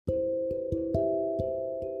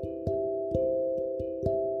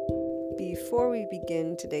Before we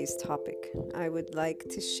begin today's topic, I would like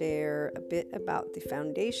to share a bit about the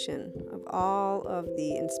foundation of all of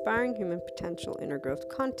the Inspiring Human Potential Inner Growth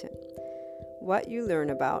content. What you learn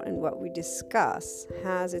about and what we discuss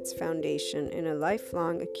has its foundation in a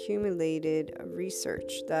lifelong accumulated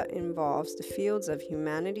research that involves the fields of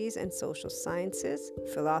humanities and social sciences,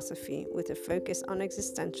 philosophy with a focus on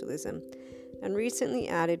existentialism, and recently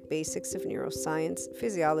added basics of neuroscience,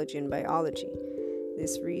 physiology, and biology.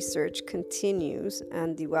 This research continues,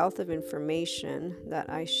 and the wealth of information that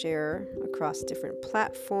I share across different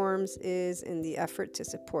platforms is in the effort to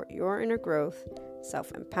support your inner growth,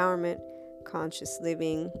 self-empowerment, conscious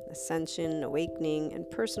living, ascension, awakening, and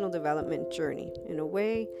personal development journey in a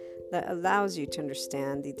way that allows you to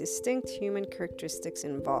understand the distinct human characteristics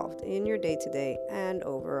involved in your day-to-day and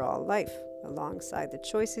overall life, alongside the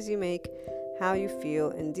choices you make, how you feel,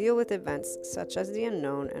 and deal with events such as the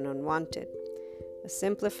unknown and unwanted. A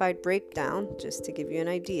simplified breakdown, just to give you an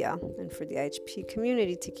idea, and for the IHP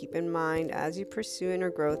community to keep in mind as you pursue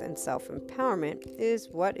inner growth and self-empowerment, is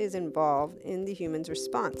what is involved in the human's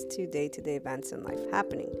response to day-to-day events and life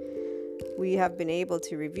happening. We have been able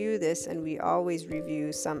to review this, and we always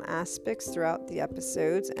review some aspects throughout the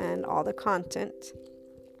episodes and all the content.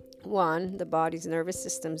 1. The body's nervous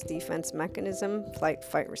system's defense mechanism,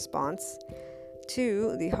 flight-fight response.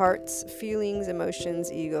 2. The heart's feelings,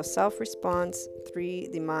 emotions, ego, self-response. 3.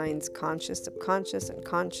 The mind's conscious, subconscious, and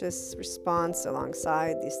conscious response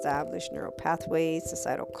alongside the established neural pathways,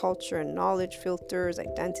 societal culture and knowledge filters,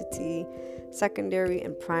 identity, secondary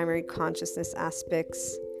and primary consciousness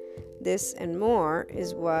aspects. This and more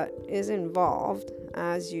is what is involved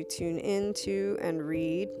as you tune into and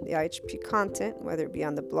read the IHP content, whether it be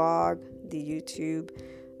on the blog, the YouTube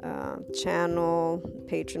channel,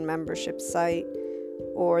 patron membership site,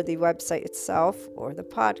 or the website itself, or the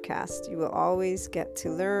podcast. You will always get to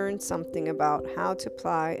learn something about how to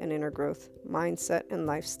apply an inner growth mindset and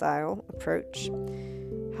lifestyle approach,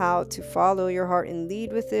 how to follow your heart and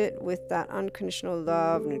lead with it with that unconditional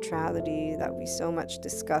love, neutrality that we so much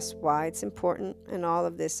discuss, why it's important, and all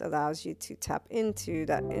of this allows you to tap into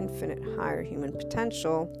that infinite higher human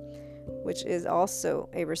potential, which is also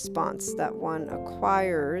a response that one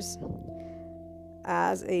acquires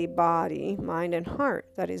as a body, mind, and heart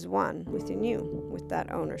that is one within you with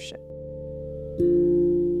that ownership.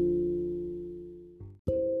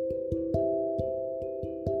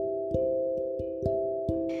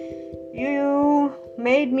 You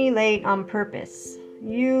made me late on purpose.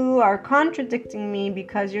 You are contradicting me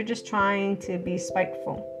because you're just trying to be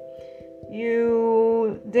spiteful.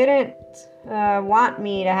 You didn't want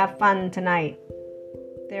me to have fun tonight.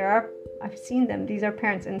 I've seen them. These are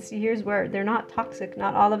parents. And see, here's where they're not toxic.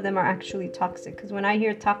 Not all of them are actually toxic. Because when I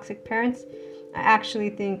hear toxic parents, I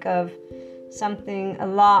actually think of something a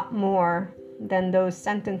lot more than those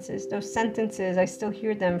sentences. Those sentences, I still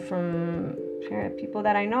hear them from people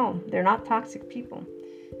that I know. They're not toxic people.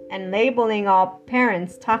 And labeling all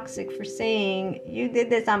parents toxic for saying, you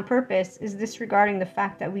did this on purpose, is disregarding the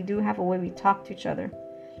fact that we do have a way we talk to each other.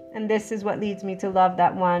 And this is what leads me to love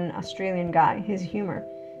that one Australian guy, his humor.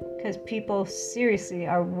 Because people seriously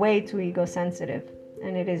are way too ego sensitive,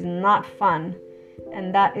 and it is not fun.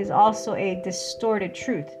 And that is also a distorted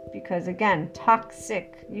truth, because again,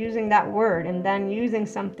 toxic, using that word and then using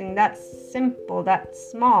something that's simple, that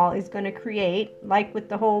small, is going to create, like with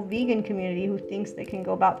the whole vegan community who thinks they can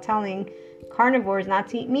go about telling carnivores not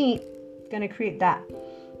to eat meat, it's going to create that.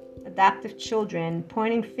 Adaptive children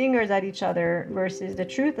pointing fingers at each other, versus the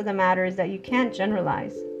truth of the matter is that you can't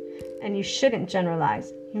generalize, and you shouldn't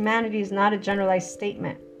generalize. Humanity is not a generalized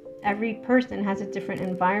statement. Every person has a different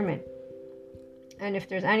environment. And if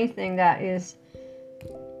there's anything that is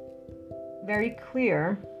very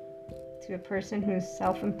clear to a person who's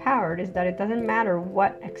self-empowered, is that it doesn't matter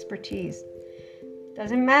what expertise. It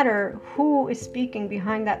doesn't matter who is speaking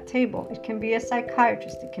behind that table. It can be a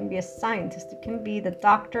psychiatrist, it can be a scientist, it can be the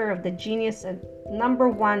doctor of the genius, a number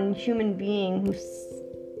one human being who's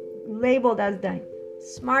labeled as the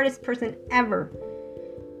smartest person ever.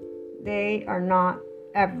 They are not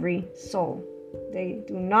every soul. They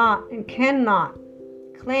do not and cannot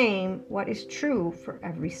claim what is true for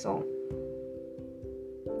every soul.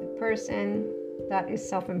 The person that is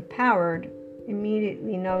self-empowered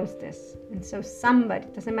immediately knows this. And so somebody,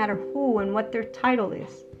 doesn't matter who and what their title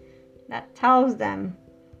is, that tells them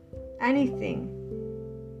anything,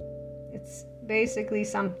 it's basically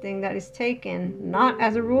something that is taken not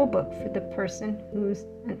as a rule book for the person who's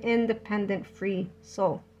an independent, free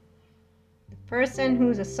soul. The person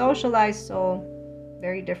who's a socialized soul,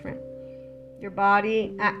 very different. Your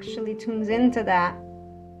body actually tunes into that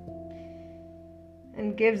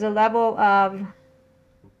and gives a level of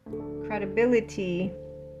credibility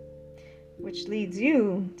which leads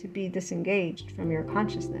you to be disengaged from your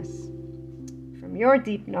consciousness, from your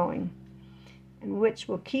deep knowing, and which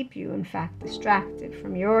will keep you, in fact, distracted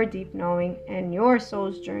from your deep knowing and your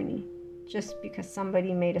soul's journey just because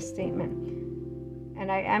somebody made a statement.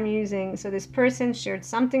 And I am using, so this person shared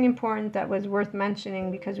something important that was worth mentioning,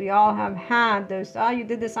 because we all have had those, oh, you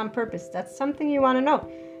did this on purpose. That's something you want to know.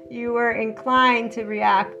 You were inclined to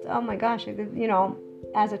react, oh my gosh, I did,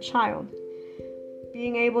 as a child.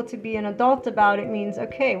 Being able to be an adult about it means,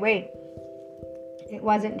 okay, wait, it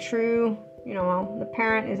wasn't true. The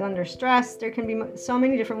parent is under stress. There can be so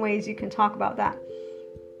many different ways you can talk about that.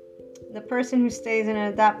 The person who stays in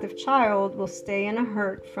an adaptive child will stay in a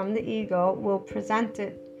hurt from the ego, will present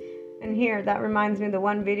it. And here, that reminds me of the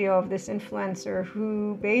one video of this influencer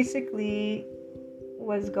who basically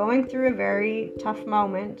was going through a very tough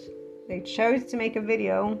moment. They chose to make a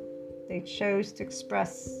video. They chose to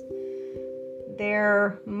express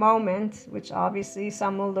their moment, which obviously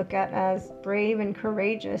some will look at as brave and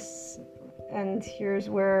courageous. And here's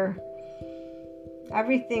where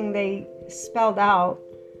everything they spelled out,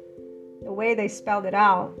 the way they spelled it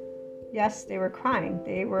out, yes, they were crying.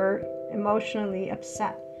 They were emotionally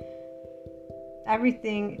upset.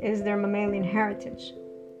 Everything is their mammalian heritage.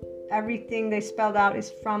 Everything they spelled out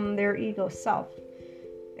is from their ego self.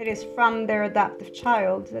 It is from their adaptive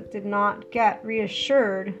child that did not get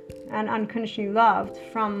reassured and unconditionally loved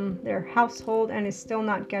from their household and is still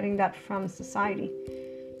not getting that from society.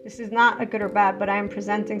 This is not a good or bad, but I am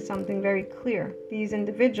presenting something very clear. These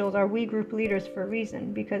individuals are we group leaders for a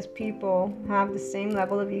reason, because people have the same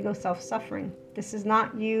level of ego self-suffering. This is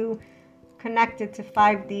not you connected to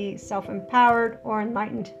 5D, self-empowered or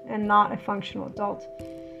enlightened, and not a functional adult.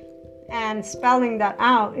 And spelling that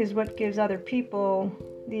out is what gives other people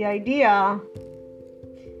the idea,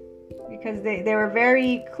 because they were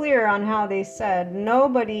very clear on how they said,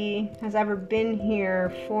 nobody has ever been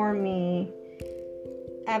here for me,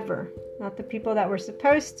 ever. Not the people that were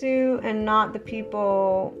supposed to, and not the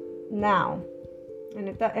people now.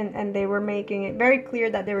 And they were making it very clear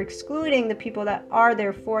that they were excluding the people that are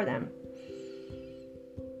there for them.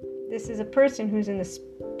 This is a person who's in this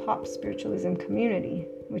pop spiritualism community,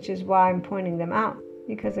 which is why I'm pointing them out.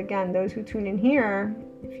 Because again, those who tune in here,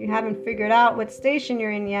 if you haven't figured out what station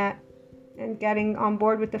you're in yet and getting on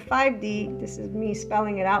board with the 5D, this is me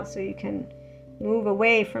spelling it out so you can move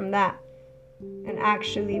away from that and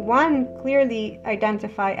actually, one, clearly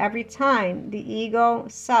identify every time the ego,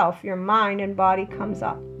 self, your mind and body comes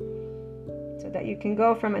up, so that you can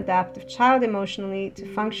go from adaptive child emotionally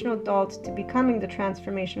to functional adult to becoming the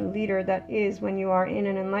transformational leader that is when you are in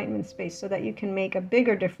an enlightenment space, so that you can make a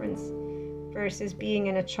bigger difference versus being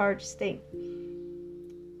in a charged state.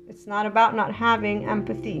 It's not about not having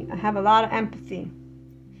empathy. I have a lot of empathy.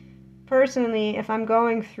 Personally, if I'm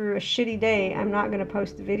going through a shitty day, I'm not going to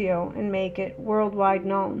post a video and make it worldwide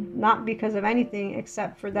known. Not because of anything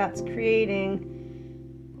except for that's creating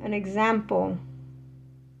an example.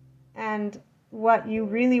 And what you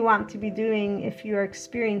really want to be doing if you are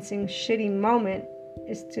experiencing shitty moment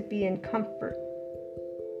is to be in comfort.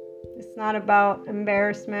 It's not about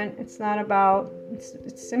embarrassment. It's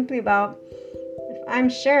simply about, if I'm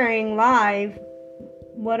sharing live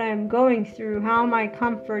what I'm going through, how am I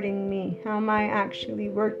comforting me? How am I actually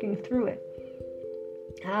working through it?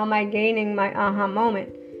 How am I gaining my aha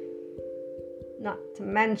moment? Not to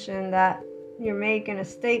mention that you're making a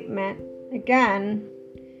statement again,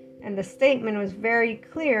 and the statement was very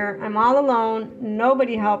clear. I'm all alone,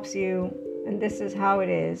 nobody helps you, and this is how it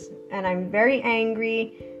is. And I'm very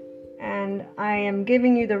angry, and I am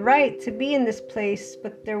giving you the right to be in this place,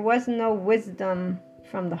 but there was no wisdom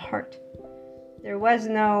from the heart. There was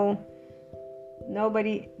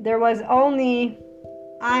nobody, there was only,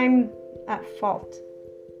 I'm at fault.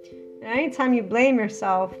 And anytime you blame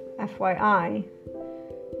yourself, FYI,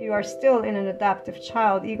 you are still in an adaptive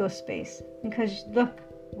child ego space. Because look,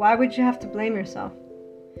 why would you have to blame yourself?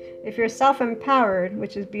 If you're self-empowered,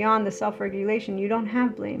 which is beyond the self-regulation, you don't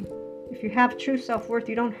have blame. If you have true self-worth,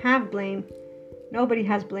 you don't have blame. Nobody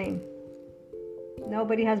has blame.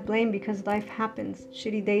 Nobody has blame because life happens.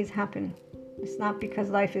 Shitty days happen. It's not because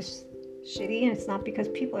life is shitty, and it's not because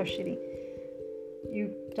people are shitty.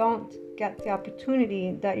 You don't get the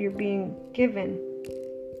opportunity that you're being given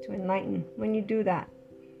to enlighten when you do that.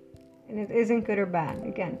 And it isn't good or bad.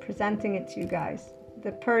 Again, presenting it to you guys.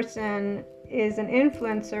 The person is an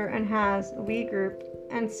influencer and has a we group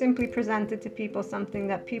and simply presented to people something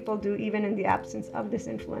that people do even in the absence of this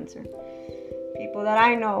influencer. People that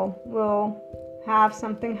I know will have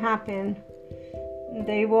something happen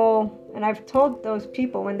they will, and I've told those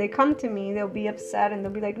people when they come to me, they'll be upset and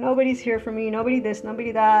they'll be like, nobody's here for me, nobody this,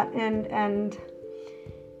 nobody that, and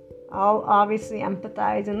I'll obviously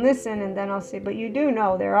empathize and listen, and then I'll say, but you do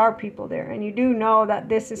know there are people there, and you do know that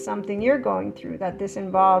this is something you're going through, that this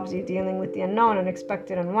involves you dealing with the unknown,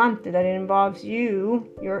 unexpected, unwanted, that it involves you,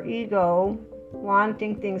 your ego,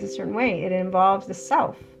 wanting things a certain way. It involves the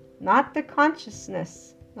self, not the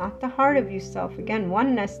consciousness, not the heart of you self. Again,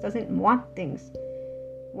 oneness doesn't want things.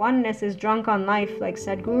 Oneness is drunk on life like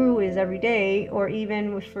Sadhguru is every day, or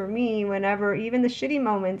even for me, whenever, even the shitty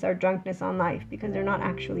moments are drunkenness on life, because they're not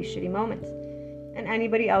actually shitty moments. And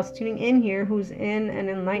anybody else tuning in here who's in an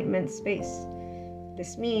enlightenment space,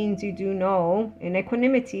 this means you do know in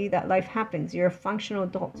equanimity that life happens. You're a functional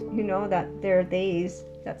adult. You know that there are days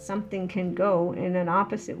that something can go in an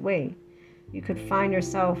opposite way. You could find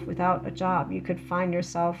yourself without a job. You could find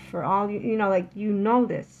yourself for all, you know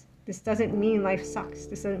this. This doesn't mean life sucks.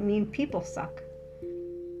 This doesn't mean people suck.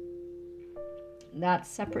 That's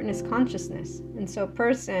separateness consciousness. And so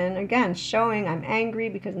person, again, showing I'm angry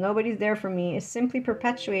because nobody's there for me is simply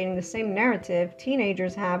perpetuating the same narrative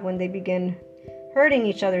teenagers have when they begin hurting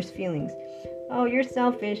each other's feelings. Oh, you're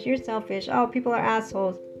selfish. Oh, people are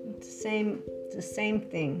assholes. It's the same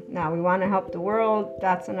thing. Now, we want to help the world.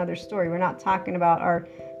 That's another story. We're not talking about our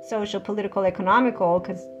social, political, economical,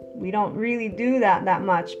 because we don't really do that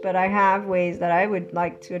much, but I have ways that I would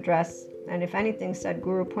like to address. And if anything,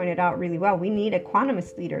 Sadhguru pointed out really well, we need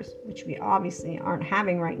equanimous leaders, which we obviously aren't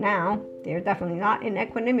having right now. They're definitely not in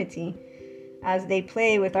equanimity as they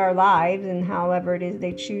play with our lives and however it is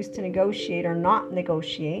they choose to negotiate or not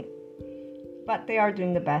negotiate. But they are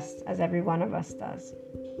doing the best, as every one of us does.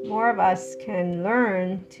 More of us can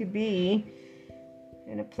learn to be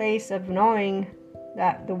in a place of knowing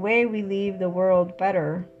that the way we leave the world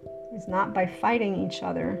better is not by fighting each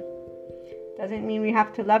other. Doesn't mean we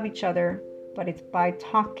have to love each other, but it's by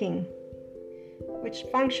talking, which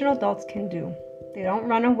functional adults can do. They don't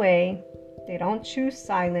run away. They don't choose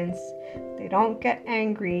silence. They don't get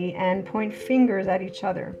angry and point fingers at each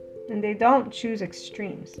other. And they don't choose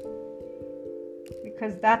extremes,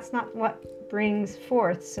 because that's not what brings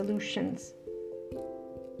forth solutions.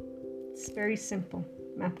 It's very simple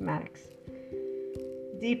mathematics.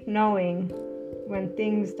 Deep knowing when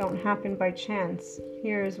things don't happen by chance.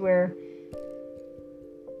 Here's where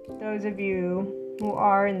those of you who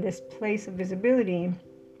are in this place of visibility,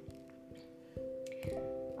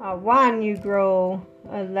 one, you grow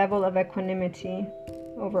a level of equanimity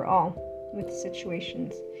overall with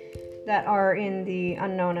situations that are in the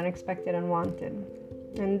unknown, unexpected, unwanted.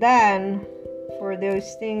 And then for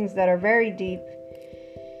those things that are very deep,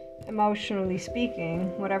 emotionally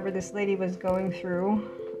speaking, whatever this lady was going through,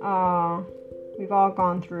 we've all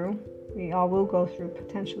gone through, we all will go through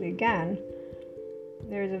potentially again.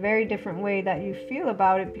 There's a very different way that you feel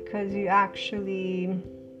about it, because you actually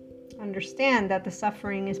understand that the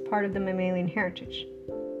suffering is part of the mammalian heritage,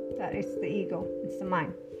 that it's the ego, it's the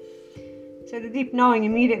mind. So the deep knowing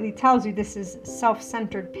immediately tells you this is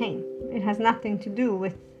self-centered pain. It has nothing to do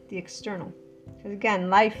with the external. Because again,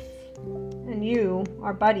 life and you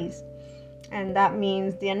are buddies. And that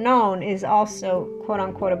means the unknown is also, quote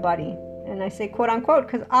unquote, a buddy. And I say quote unquote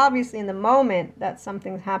because obviously in the moment that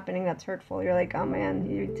something's happening that's hurtful, you're like, oh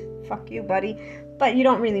man, fuck you, buddy. But you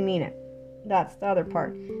don't really mean it. That's the other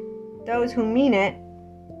part. Those who mean it,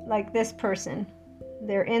 like this person,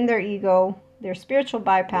 they're in their ego, they're spiritual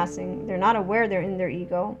bypassing, they're not aware they're in their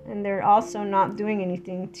ego, and they're also not doing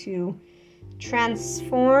anything to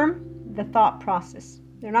transform the thought process.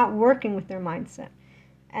 They're not working with their mindset.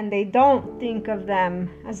 And they don't think of them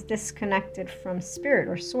as disconnected from spirit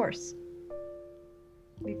or source,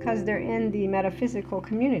 because they're in the metaphysical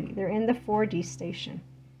community. They're in the 4D station.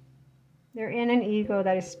 They're in an ego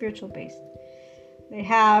that is spiritual based. They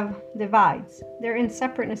have divides. They're in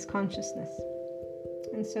separateness consciousness.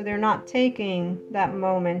 And so they're not taking that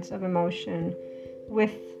moment of emotion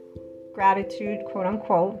with gratitude, quote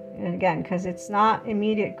unquote. And again, because it's not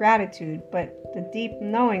immediate gratitude, but the deep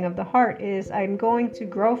knowing of the heart is, I'm going to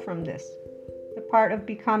grow from this. The part of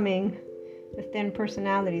becoming the thin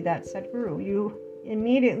personality that Sadhguru. You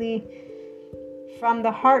immediately, from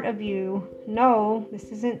the heart of you, know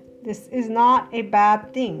this is not a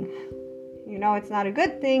bad thing. You know it's not a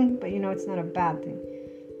good thing, but you know it's not a bad thing.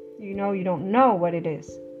 You know you don't know what it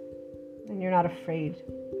is. And you're not afraid,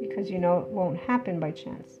 because you know it won't happen by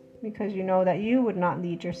chance. Because you know that you would not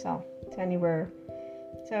lead yourself to anywhere.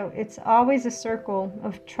 So it's always a circle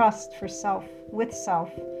of trust for self, with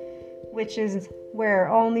self, which is where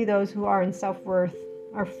only those who are in self-worth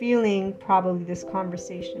are feeling probably this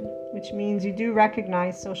conversation. which means you do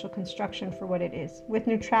recognize social construction for what it is, with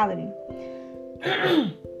neutrality.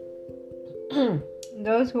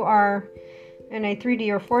 Those who are in a 3D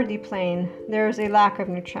or 4D plane, there's a lack of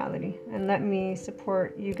neutrality. And let me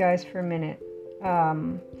support you guys for a minute.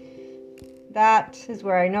 That is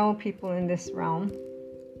where I know people in this realm.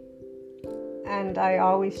 And I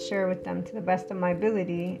always share with them, to the best of my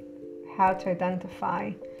ability, how to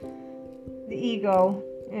identify the ego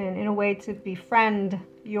and in a way to befriend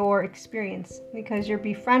your experience, because you're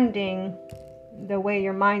befriending the way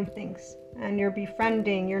your mind thinks, and you're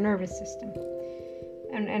befriending your nervous system.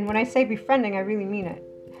 And when I say befriending, I really mean it.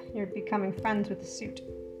 You're becoming friends with the suit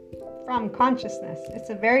from consciousness. It's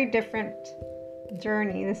a very different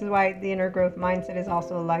journey. This is why the inner growth mindset is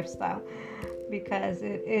also a lifestyle, because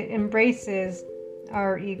it embraces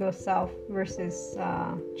our ego self versus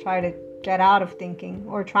try to get out of thinking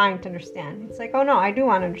or trying to understand. It's like, oh no, I do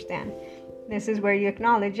want to understand. This is where you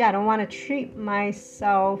acknowledge, I don't want to treat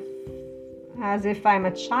myself as if I'm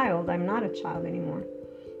a child. I'm not a child anymore.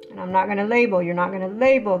 And I'm not going to label. You're not going to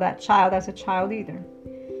label that child as a child either.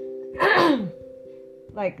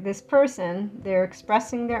 Like this person, they're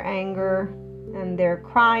expressing their anger and they're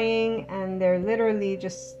crying and they're literally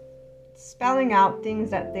just spelling out things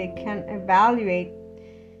that they can evaluate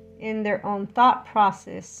in their own thought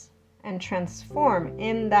process and transform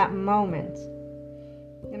in that moment.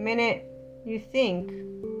 The minute you think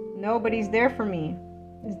nobody's there for me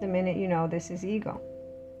is the minute you know this is ego.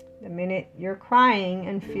 The minute you're crying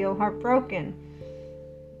and feel heartbroken,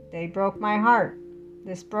 they broke my heart,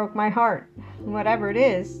 this broke my heart, whatever it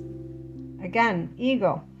is, again,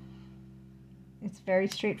 ego. It's very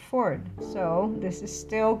straightforward. So this is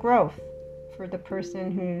still growth for the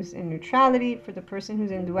person who's in neutrality. For the person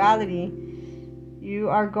who's in duality, you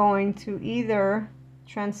are going to either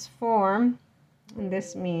transform, and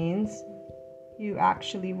this means you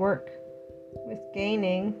actually work with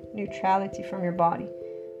gaining neutrality from your body.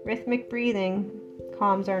 Rhythmic breathing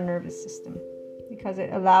calms our nervous system because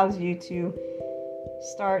it allows you to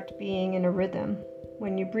start being in a rhythm.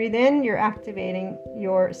 When you breathe in, you're activating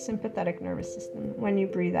your sympathetic nervous system. When you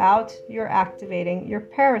breathe out, you're activating your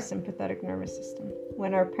parasympathetic nervous system.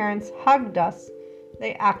 When our parents hugged us,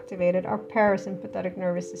 they activated our parasympathetic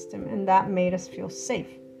nervous system, and that made us feel safe.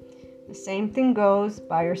 The same thing goes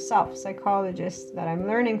by yourself. Psychologists that I'm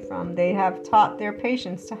learning from, they have taught their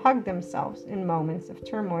patients to hug themselves in moments of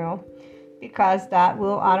turmoil, because that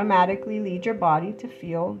will automatically lead your body to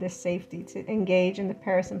feel this safety, to engage in the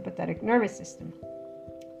parasympathetic nervous system.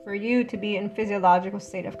 For you to be in physiological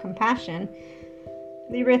state of compassion,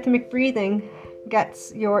 the rhythmic breathing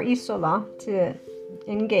gets your Isola to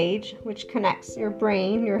engage, which connects your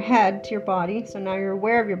brain, your head to your body. So now you're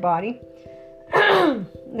aware of your body.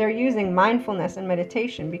 They're using mindfulness and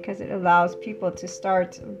meditation because it allows people to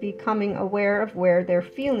start becoming aware of where they're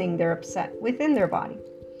feeling they're upset within their body.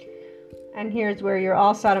 And here's where you're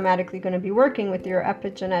also automatically going to be working with your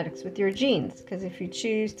epigenetics, with your genes. Because if you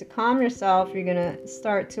choose to calm yourself, you're going to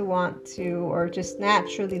start to want to, or just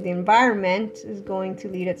naturally the environment is going to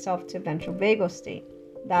lead itself to ventral vagal state.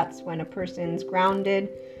 That's when a person's grounded,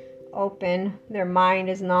 open, their mind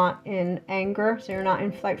is not in anger. So you're not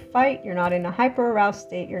in flight fight, you're not in a hyper-aroused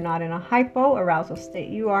state, you're not in a hypo-arousal state.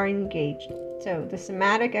 You are engaged. So the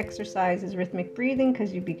somatic exercise is rhythmic breathing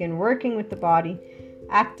because you begin working with the body.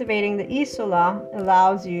 Activating the Isola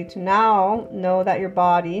allows you to now know that your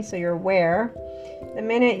body, so you're aware. The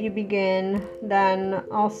minute you begin, then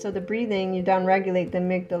also the breathing, you downregulate the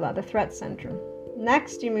amygdala, the threat center.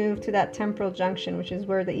 Next, you move to that temporal junction, which is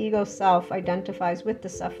where the ego self identifies with the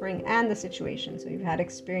suffering and the situation. So you've had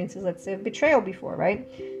experiences, let's say, of betrayal before, right?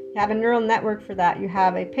 You have a neural network for that. You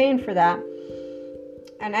have a pain for that.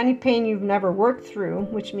 And any pain you've never worked through,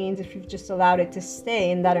 which means if you've just allowed it to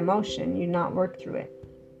stay in that emotion, you've not worked through it.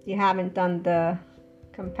 You haven't done the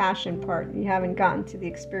compassion part. You haven't gotten to the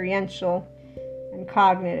experiential and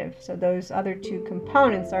cognitive. So those other two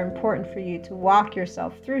components are important for you to walk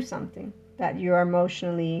yourself through something that you are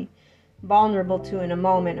emotionally vulnerable to in a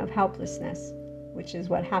moment of helplessness, which is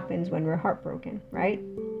what happens when we're heartbroken, right?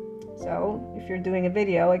 So if you're doing a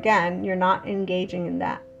video, again, you're not engaging in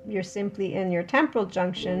that. You're simply in your temporal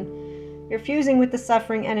junction. You're fusing with the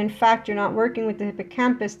suffering, and in fact, you're not working with the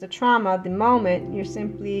hippocampus, the trauma, the moment. You're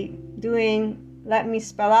simply doing, let me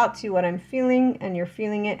spell out to you what I'm feeling, and you're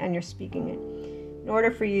feeling it, and you're speaking it. In order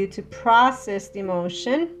for you to process the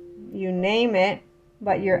emotion, you name it,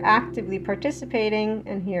 but you're actively participating,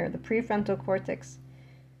 and here, the prefrontal cortex.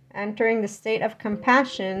 Entering the state of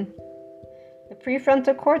compassion, the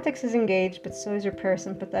prefrontal cortex is engaged, but so is your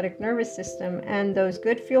parasympathetic nervous system, and those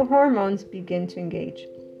good feel hormones begin to engage.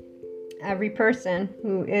 Every person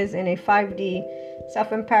who is in a 5D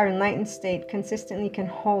self-empowered enlightened state consistently can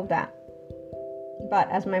hold that. But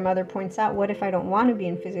as my mother points out, what if I don't want to be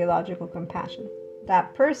in physiological compassion?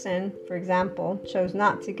 That person, for example, chose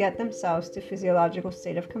not to get themselves to physiological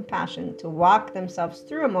state of compassion, to walk themselves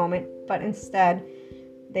through a moment, but instead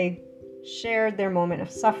they shared their moment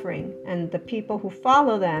of suffering. And the people who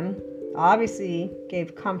follow them obviously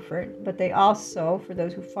gave comfort, but they also, for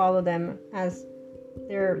those who follow them as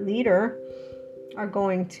their leader, are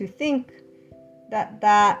going to think that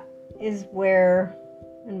that is where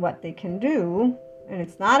and what they can do. And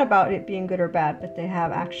it's not about it being good or bad, but they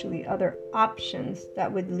have actually other options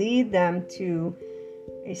that would lead them to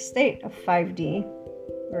a state of 5D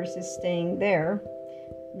versus staying there,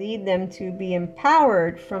 lead them to be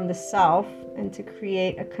empowered from the self and to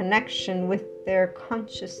create a connection with their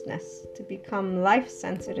consciousness, to become life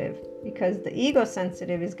sensitive, because the ego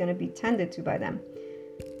sensitive is going to be tended to by them.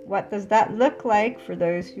 What does that look like for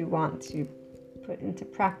those who want to put into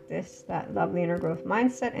practice that lovely inner growth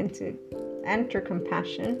mindset and to enter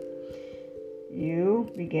compassion?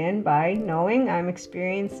 You begin by knowing, I'm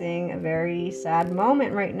experiencing a very sad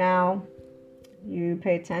moment right now. You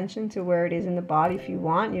pay attention to where it is in the body if you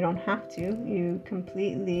want. You don't have to. You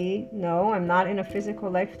completely know, I'm not in a physical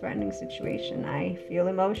life-threatening situation. I feel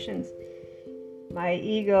emotions. My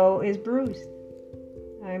ego is bruised.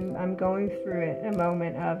 I'm going through it, a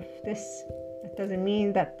moment of this. That doesn't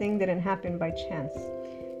mean that thing didn't happen by chance,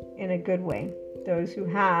 in a good way. Those who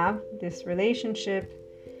have this relationship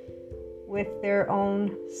with their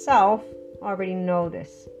own self already know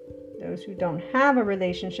this. Those who don't have a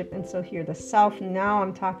relationship and so hear the self, now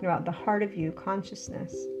I'm talking about the heart of you,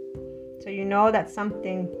 consciousness. So you know that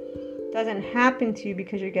something doesn't happen to you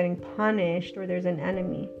because you're getting punished or there's an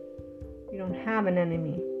enemy. You don't have an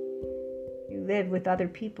enemy. You live with other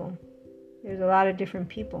people. There's a lot of different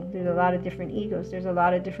people. There's a lot of different egos. There's a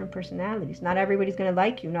lot of different personalities. Not everybody's going to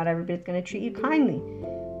like you. Not everybody's going to treat you kindly.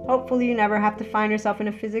 Hopefully you never have to find yourself in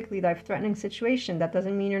a physically life-threatening situation. That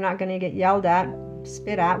doesn't mean you're not going to get yelled at,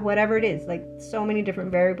 spit at, whatever it is. Like so many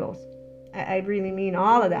different variables. I really mean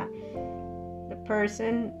all of that. The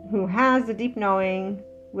person who has the deep knowing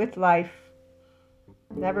with life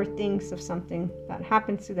never thinks of something that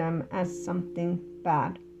happens to them as something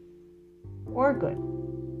bad or good.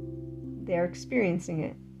 They're experiencing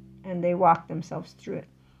it and they walk themselves through it.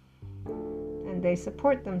 And they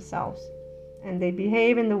support themselves. And they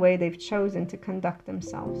behave in the way they've chosen to conduct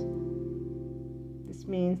themselves. This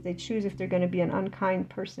means they choose if they're going to be an unkind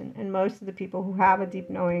person. And most of the people who have a deep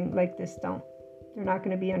knowing like this don't. They're not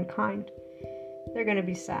going to be unkind. They're going to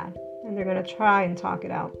be sad. And they're going to try and talk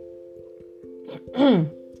it out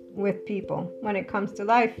with people. When it comes to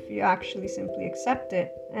life, you actually simply accept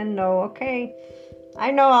it and know, okay,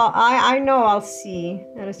 I know I'll see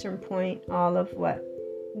at a certain point all of what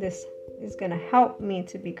this is going to help me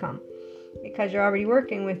to become. Because you're already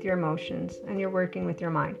working with your emotions and you're working with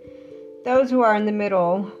your mind. Those who are in the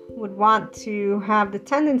middle would want to have the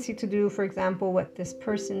tendency to do, for example, what this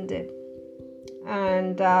person did.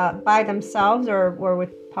 And by themselves or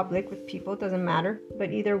with public, with people, it doesn't matter.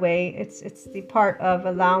 But either way, it's the part of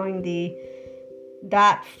allowing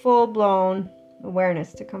that full-blown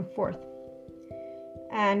awareness to come forth.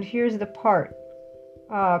 And here's the part.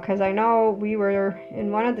 Because I know we were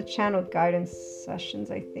in one of the channeled guidance sessions,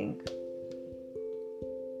 I think.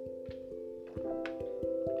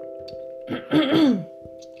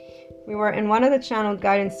 We were in one of the channeled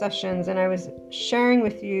guidance sessions and I was sharing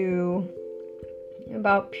with you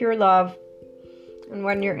about pure love, and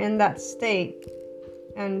when you're in that state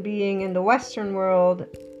and being in the Western world,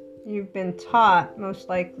 you've been taught most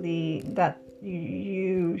likely that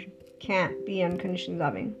you can't be unconditionally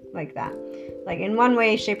loving like that. Like in one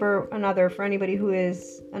way, shape or another, for anybody who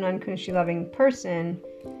is an unconditionally loving person,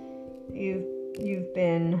 you've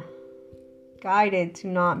been guided to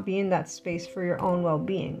not be in that space for your own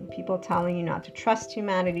well-being. People telling you not to trust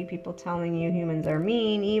humanity, people telling you humans are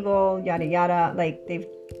mean, evil, yada yada. Like they've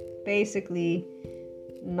basically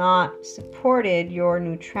not supported your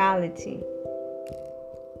neutrality.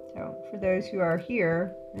 So for those who are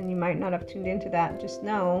here and you might not have tuned into that, just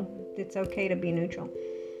know it's okay to be neutral.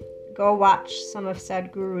 Go watch some of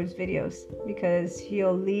Sadhguru's videos because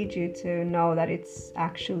he'll lead you to know that it's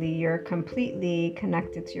actually you're completely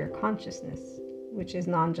connected to your consciousness, which is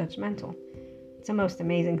non-judgmental. It's the most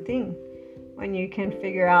amazing thing when you can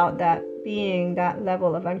figure out that being that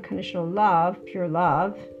level of unconditional love, pure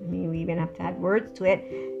love, I mean, we even have to add words to it,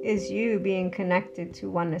 is you being connected to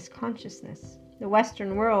oneness consciousness. The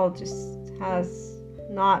Western world just has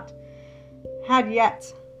not had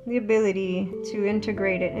yet the ability to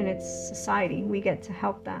integrate it in its society. We get to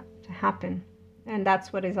help that, to to happen. And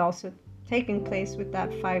that's what is also taking place with that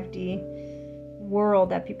 5D world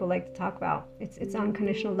that people like to talk about. It's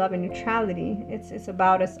unconditional love and neutrality. It's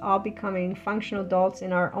about us all becoming functional adults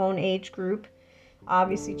in our own age group.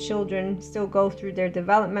 Obviously, children still go through their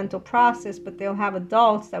developmental process, but they'll have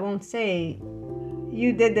adults that won't say,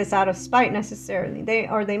 you did this out of spite necessarily.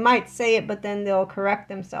 They might say it, but then they'll correct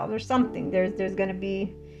themselves or something. There's going to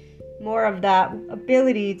be more of that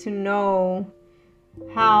ability to know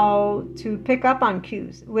how to pick up on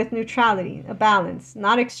cues with neutrality, a balance,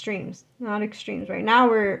 not extremes. Right now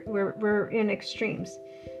we're in extremes,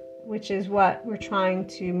 which is what we're trying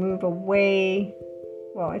to move away.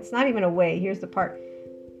 Well, it's not even away. Here's the part.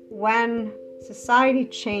 When society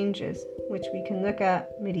changes, which we can look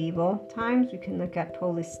at medieval times, we can look at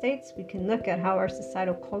polis states, we can look at how our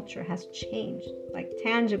societal culture has changed, like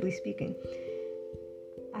tangibly speaking.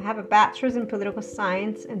 I have a bachelor's in political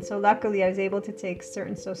science, and so luckily I was able to take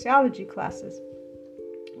certain sociology classes.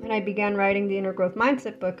 When I began writing the Inner Growth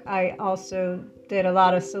Mindset book, I also did a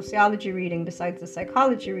lot of sociology reading besides the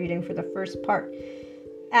psychology reading for the first part.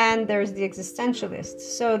 And there's the existentialist.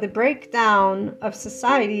 So the breakdown of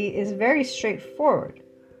society is very straightforward.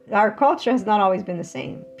 Our culture has not always been the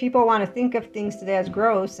same. People want to think of things today as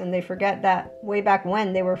gross, and they forget that way back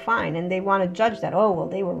when they were fine, and they want to judge that, oh, well,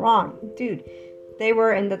 they were wrong. Dude, they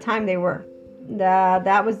were in the time they were.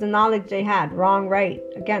 That was the knowledge they had. Wrong, right.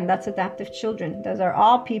 Again, that's adaptive children. Those are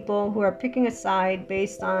all people who are picking a side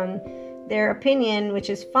based on their opinion, which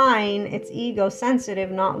is fine. It's ego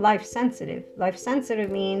sensitive, not life sensitive. Life sensitive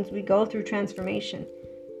means we go through transformation.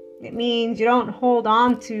 It means you don't hold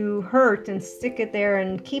on to hurt and stick it there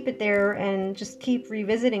and keep it there and just keep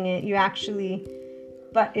revisiting it. You actually,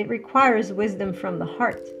 but it requires wisdom from the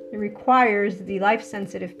heart. It requires the life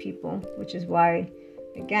sensitive people, which is why,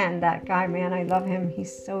 again, that guy, man, I love him.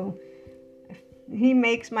 He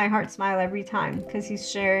makes my heart smile every time because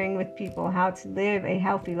he's sharing with people how to live a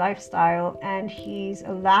healthy lifestyle, and he's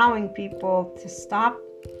allowing people to stop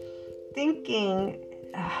thinking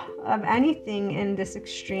of anything in this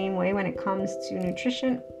extreme way when it comes to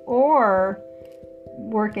nutrition or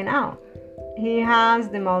working out. He has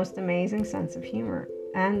the most amazing sense of humor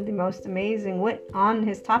and the most amazing wit on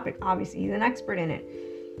his topic. Obviously, he's an expert in it.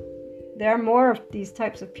 There are more of these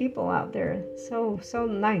types of people out there. So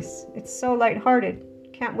nice. It's so lighthearted.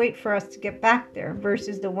 Can't wait for us to get back there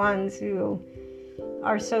versus the ones who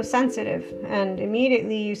are so sensitive. And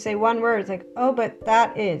immediately you say one word, it's like, oh, but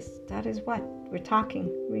that is what? We're talking.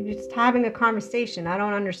 We're just having a conversation. I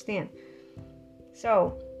don't understand.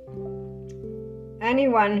 So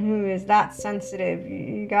anyone who is that sensitive,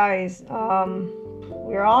 you guys,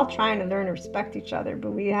 we're all trying to learn to respect each other,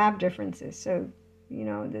 but we have differences. So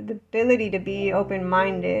the ability to be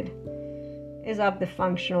open-minded is of the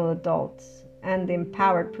functional adults and the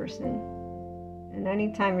empowered person. And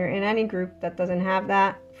anytime you're in any group that doesn't have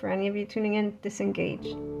that, for any of you tuning in, disengage.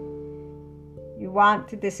 You want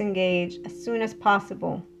to disengage as soon as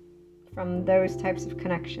possible from those types of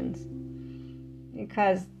connections,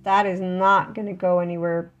 because that is not going to go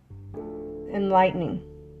anywhere enlightening.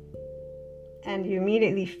 And you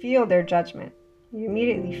immediately feel their judgment. You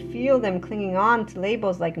immediately feel them clinging on to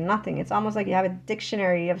labels like nothing. It's almost like you have a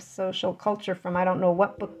dictionary of social culture from I don't know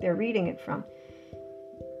what book they're reading it from.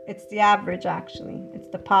 It's the average, actually. It's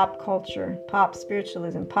the pop culture, pop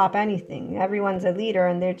spiritualism, pop anything. Everyone's a leader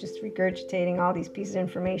and they're just regurgitating all these pieces of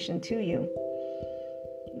information to you.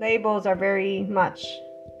 Labels are very much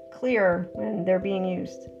clear when they're being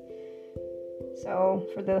used. So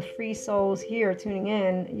for the free souls here tuning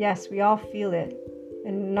in, yes, we all feel it,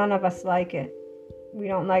 and none of us like it. We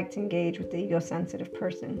don't like to engage with the ego-sensitive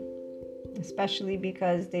person, especially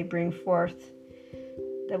because they bring forth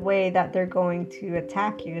the way that they're going to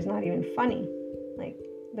attack you is not even funny. Like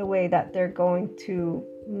the way that they're going to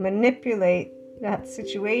manipulate that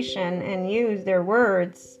situation and use their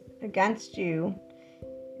words against you,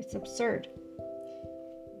 it's absurd.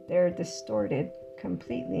 They're distorted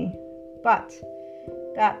completely. But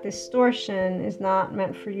that distortion is not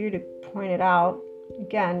meant for you to point it out.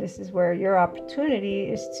 Again, this is where your opportunity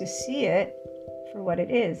is to see it for what it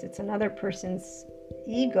is. It's another person's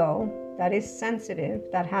ego that is sensitive,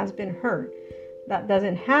 that has been hurt, that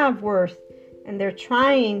doesn't have worth, and they're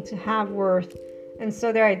trying to have worth. And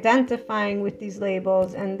so they're identifying with these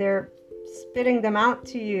labels and they're spitting them out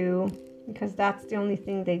to you because that's the only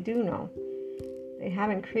thing they do know. They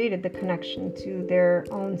haven't created the connection to their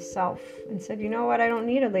own self and said, you know what, I don't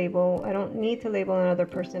need a label. I don't need to label another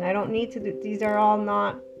person. I don't need to do, these are all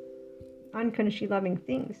not unconsciously loving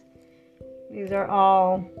things. These are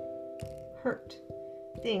all hurt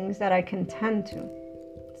things that I can tend to.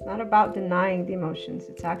 It's not about denying the emotions.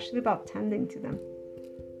 It's actually about tending to them.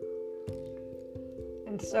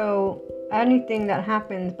 And so anything that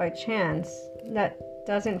happens by chance that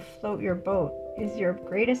doesn't float your boat is your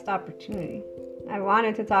greatest opportunity. I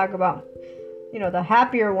wanted to talk about, the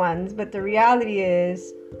happier ones, but the reality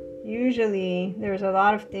is usually there's a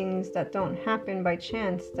lot of things that don't happen by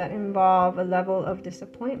chance that involve a level of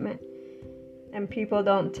disappointment. And people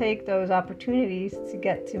don't take those opportunities to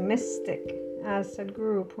get to mystic, as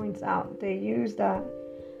Sadhguru points out. They use that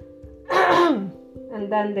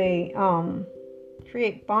and then they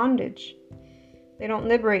create bondage. They don't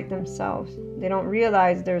liberate themselves. They don't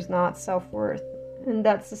realize there's not self-worth, and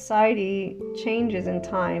that society changes in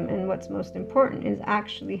time. And what's most important is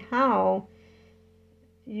actually how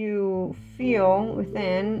you feel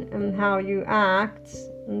within and how you act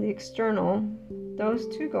in the external. Those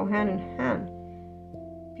two go hand in hand.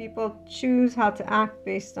 People choose how to act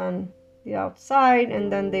based on the outside,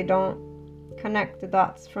 and then they don't connect the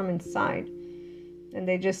dots from inside. And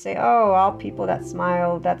they just say, oh, all people that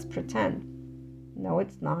smile, that's pretend. No,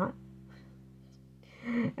 it's not.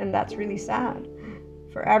 And that's really sad.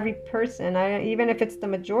 For every person, even if it's the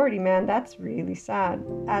majority, man, that's really sad.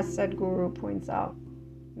 As Sadhguru points out,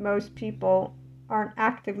 most people aren't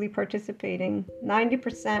actively participating.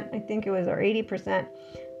 90%, I think it was, or 80%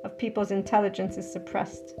 of people's intelligence is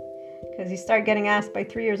suppressed. Because you start getting asked by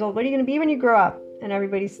 3 years old, what are you going to be when you grow up? And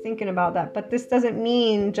everybody's thinking about that. But this doesn't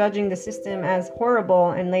mean judging the system as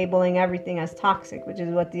horrible and labeling everything as toxic, which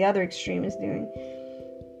is what the other extreme is doing.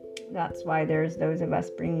 That's why there's those of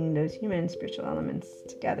us bringing those human and spiritual elements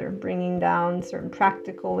together, bringing down certain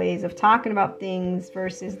practical ways of talking about things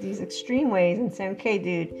versus these extreme ways, and saying, okay,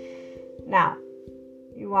 dude, now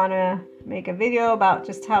you want to make a video about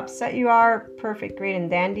just how upset you are? Perfect, great,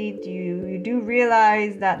 and dandy. You do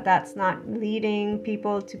realize that that's not leading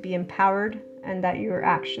people to be empowered, and that you're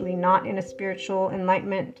actually not in a spiritual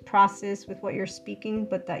enlightenment process with what you're speaking,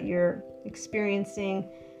 but that you're experiencing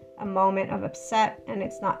a moment of upset, and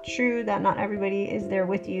it's not true that not everybody is there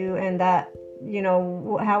with you, and that,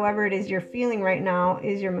 however it is you're feeling right now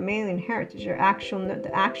is your mammalian heritage. The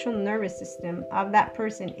actual nervous system of that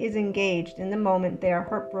person is engaged in the moment. They are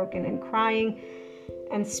heartbroken and crying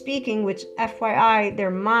and speaking, which FYI,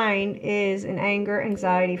 their mind is in anger,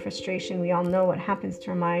 anxiety, frustration. We all know what happens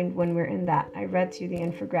to our mind when we're in that. I read to you the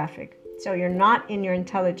infographic. So you're not in your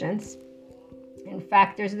intelligence. In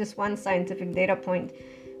fact, there's this one scientific data point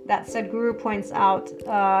that Sadhguru points out.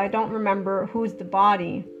 I don't remember who's the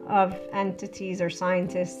body of entities or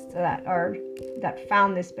scientists that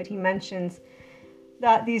found this, but he mentions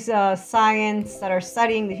that these science that are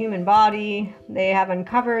studying the human body, they have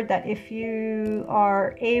uncovered that if you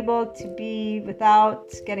are able to be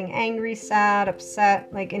without getting angry, sad,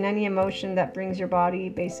 upset, like in any emotion that brings your body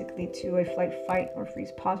basically to a flight, fight, or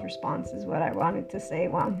freeze, pause response, is what I wanted to say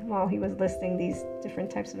while he was listing these different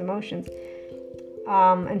types of emotions.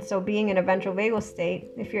 And so being in a ventral vagal state,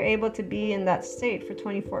 if you're able to be in that state for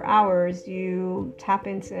 24 hours, you tap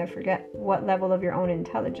into, I forget what level of your own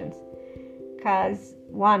intelligence. Because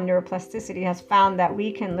one, neuroplasticity has found that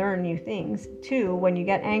we can learn new things. Two, when you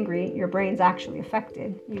get angry, your brain's actually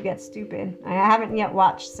affected. You get stupid. I haven't yet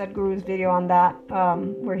watched Sadhguru's video on that,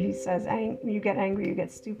 where he says, you get angry, you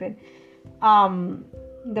get stupid.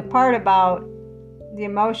 The part about the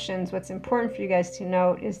emotions, what's important for you guys to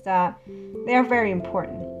note is that they are very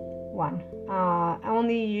important. One,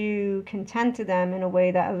 only you can tend to them in a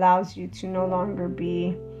way that allows you to no longer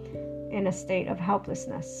be in a state of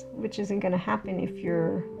helplessness, which isn't going to happen if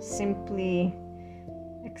you're simply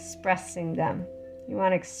expressing them. You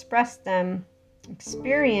want to express them,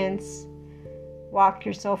 experience, walk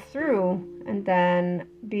yourself through, and then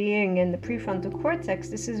being in the prefrontal cortex,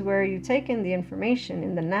 this is where you take in the information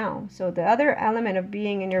in the now. So the other element of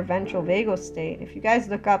being in your ventral vagal state, if you guys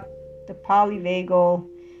look up the polyvagal,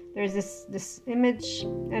 there's this image,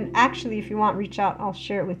 and actually if you want, reach out, I'll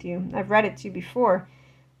share it with you. I've read it to you before.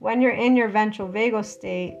 When you're in your ventral vagal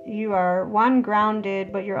state, you are one,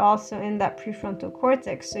 grounded, but you're also in that prefrontal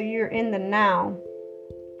cortex. So you're in the now.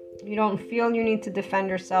 You don't feel you need to defend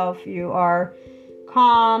yourself. You are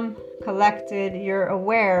calm, collected, you're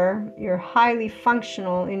aware, you're highly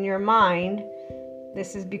functional in your mind.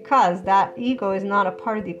 This is because that ego is not a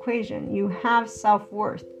part of the equation. You have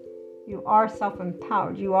self-worth. You are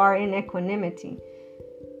self-empowered. You are in equanimity.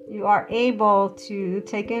 You are able to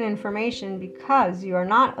take in information because you are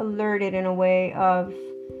not alerted in a way of,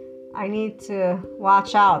 I need to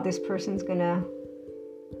watch out, this person's gonna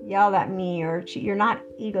yell at me or cheat. You're not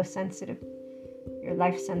ego sensitive. You're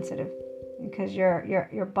life sensitive, because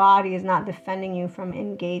your body is not defending you from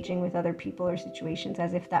engaging with other people or situations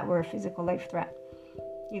as if that were a physical life threat.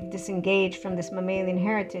 You've disengaged from this mammalian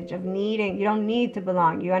heritage of needing. You don't need to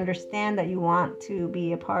belong. You understand that you want to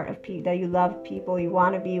be a part of people, that you love people, you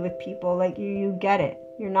want to be with people. Like you get it.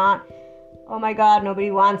 You're not, oh my God,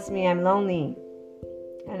 nobody wants me, I'm lonely.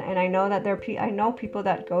 And I know that I know people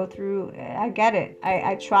that go through, I get it.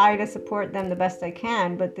 I try to support them the best I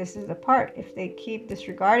can, but this is the part. If they keep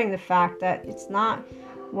disregarding the fact that it's not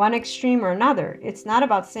one extreme or another. It's not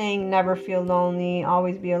about saying never feel lonely,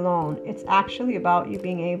 always be alone. It's actually about you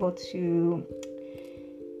being able to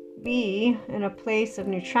be in a place of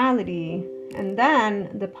neutrality. And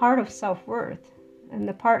then the part of self-worth and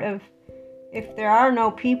the part of, if there are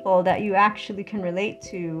no people that you actually can relate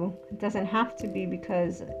to, it doesn't have to be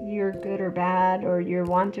because you're good or bad or you're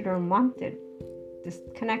wanted or unwanted. This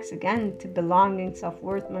connects again to belonging,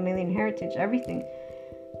 self-worth, mammalian heritage, everything.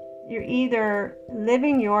 You're either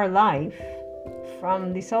living your life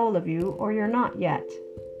from the soul of you or you're not yet,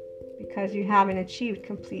 because you haven't achieved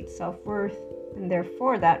complete self-worth and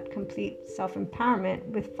therefore that complete self-empowerment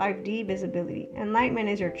with 5D visibility. Enlightenment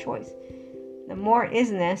is your choice. The more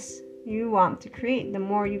isness you want to create, the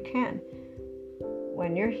more you can.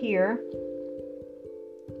 When you're here,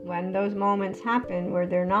 when those moments happen where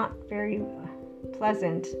they're not very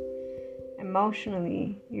pleasant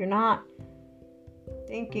emotionally, you're not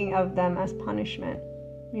thinking of them as punishment.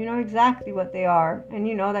 You know exactly what they are, and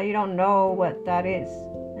you know that you don't know what that is,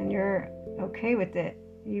 and you're okay with it.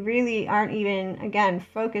 You really aren't even, again,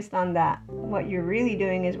 focused on that. What you're really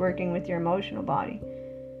doing is working with your emotional body.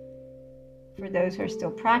 For those who are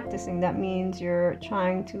still practicing, that means you're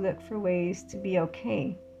trying to look for ways to be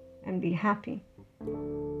okay and be happy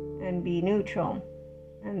and be neutral,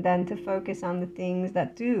 and then to focus on the things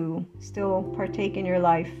that do still partake in your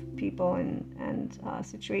life, people and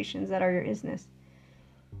situations that are your isness.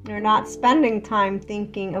 You're not spending time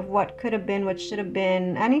thinking of what could have been, what should have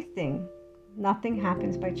been, anything. Nothing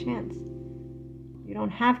happens by chance. You don't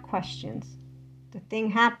have questions. The thing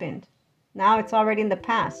happened. Now it's already in the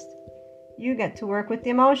past. You get to work with the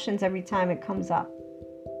emotions every time it comes up.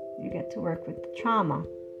 You get to work with the trauma,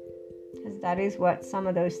 because that is what some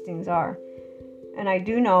of those things are. And I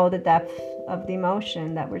do know the depth of the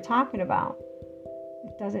emotion that we're talking about.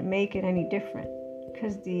 It doesn't make it any different,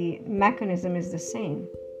 because the mechanism is the same.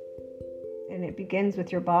 And it begins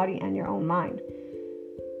with your body and your own mind,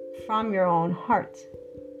 from your own heart.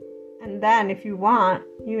 And then if you want,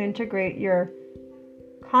 you integrate your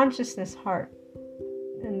consciousness heart.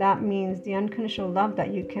 And that means the unconditional love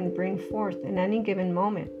that you can bring forth in any given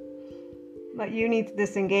moment. But you need to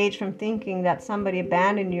disengage from thinking that somebody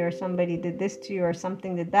abandoned you or somebody did this to you or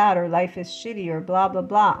something did that or life is shitty or blah, blah,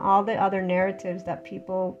 blah. All the other narratives that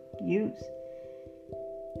people use.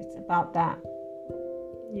 It's about that.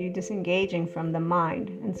 You disengaging from the mind.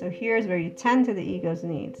 And so here's where you tend to the ego's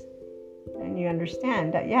needs. And you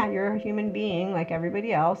understand that, yeah, you're a human being like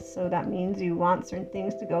everybody else. So that means you want certain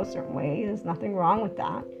things to go a certain way. There's nothing wrong with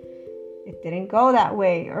that. It didn't go that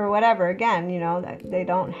way or whatever. Again, you know, that they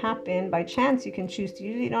don't happen by chance. You can choose to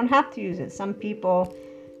use it. You don't have to use it. Some people,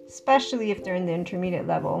 especially if they're in the intermediate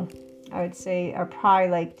level, I would say are probably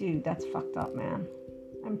like, dude, that's fucked up, man.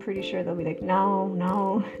 I'm pretty sure they'll be like,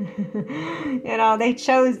 no. You know, they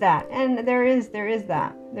chose that. And there is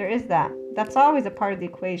that. That's always a part of the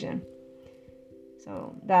equation.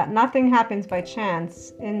 So that nothing happens by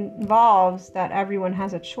chance involves that everyone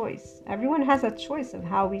has a choice. Everyone has a choice of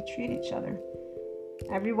how we treat each other.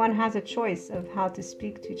 Everyone has a choice of how to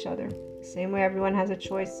speak to each other. The same way everyone has a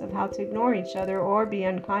choice of how to ignore each other or be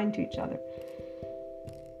unkind to each other.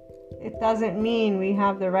 It doesn't mean we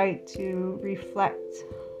have the right to reflect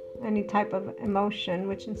any type of emotion,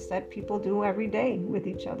 which instead people do every day with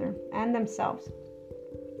each other and themselves.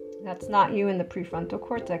 That's not you in the prefrontal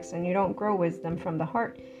cortex, and you don't grow wisdom from the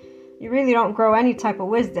heart. You really don't grow any type of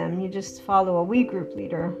wisdom. You just follow a we group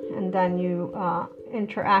leader, and then you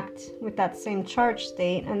interact with that same charge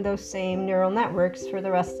state and those same neural networks for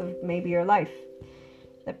the rest of maybe your life.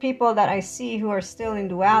 The people that I see who are still in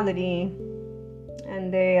duality,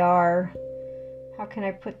 and they are, how can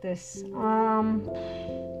I put this? No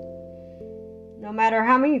matter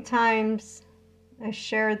how many times I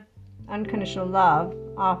shared unconditional love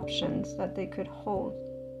options that they could hold.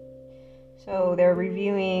 So they're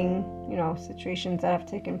reviewing, you know, situations that have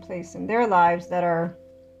taken place in their lives that are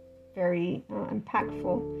very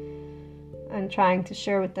impactful, and trying to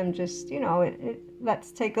share with them just, you know,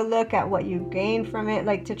 let's take a look at what you gain from it,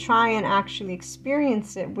 like to try and actually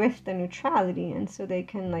experience it with the neutrality, and so they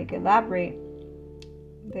can like elaborate.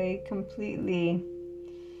 They completely,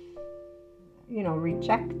 you know,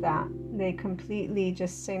 reject that. they completely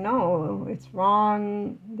just say, no, it's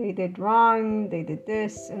wrong, they did wrong, they did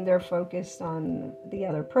this, and they're focused on the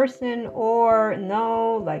other person, or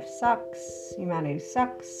no, life sucks, humanity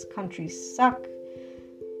sucks, countries suck.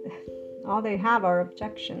 All they have are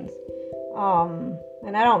objections.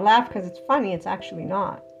 And I don't laugh because it's funny, it's actually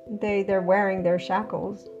not. They're wearing their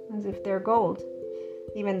shackles as if they're gold,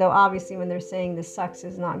 even though obviously when they're saying this sucks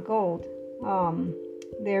is not gold.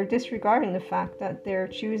 They're disregarding the fact that they're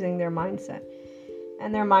choosing their mindset,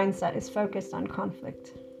 and their mindset is focused on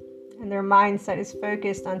conflict, and their mindset is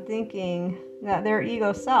focused on thinking that their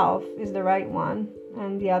ego self is the right one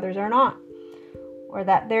and the others are not, or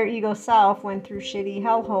that their ego self went through shitty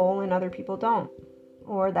hellhole and other people don't,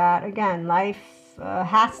 or that again life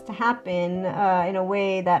has to happen in a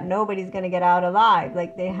way that nobody's going to get out alive.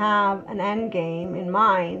 Like they have an end game in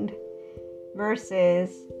mind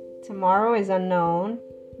versus tomorrow is unknown.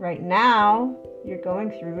 Right now, you're going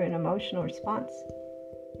through an emotional response.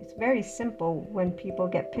 It's very simple when people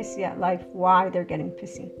get pissy at life, why they're getting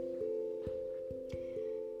pissy.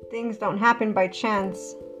 Things don't happen by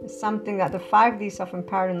chance. It's something that the 5D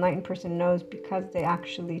self-empowered enlightened person knows because they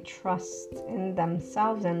actually trust in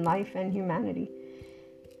themselves and life and humanity.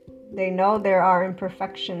 They know there are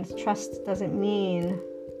imperfections. Trust doesn't mean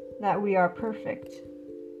that we are perfect.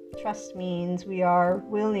 Trust means we are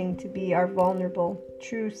willing to be our vulnerable,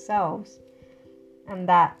 true selves, and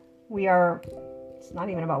that we are, it's not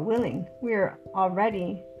even about willing, we're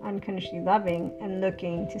already unconditionally loving and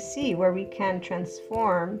looking to see where we can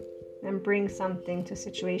transform and bring something to a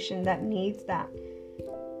situation that needs that.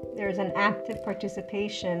 There's an active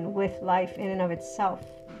participation with life in and of itself.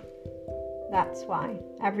 That's why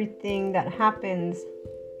everything that happens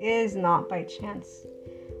is not by chance.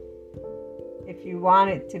 If you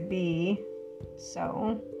want it to be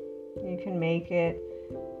so, you can make it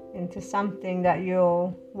into something that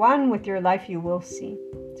with your life you will see.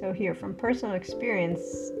 So here, from personal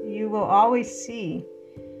experience, you will always see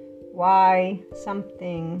why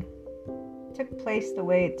something took place the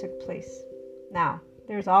way it took place. Now,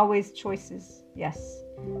 there's always choices, yes.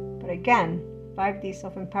 But again, 5D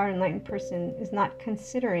self-empowered enlightened person is not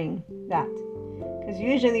considering that. Because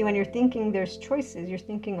usually when you're thinking there's choices, you're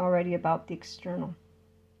thinking already about the external.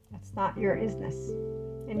 That's not your isness.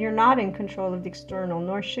 And you're not in control of the external,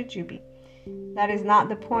 nor should you be. That is not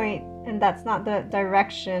the point, and that's not the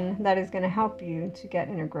direction that is going to help you to get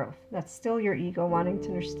inner growth. That's still your ego wanting to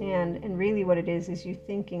understand, and really what it is you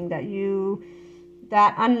thinking that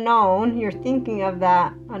unknown, you're thinking of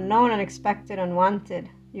that unknown, unexpected, unwanted.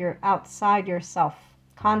 You're outside yourself,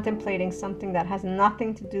 contemplating something that has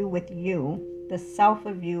nothing to do with you. The self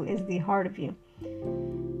of you is the heart of you.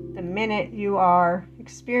 The minute you are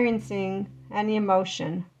experiencing any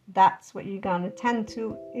emotion, that's what you're going to tend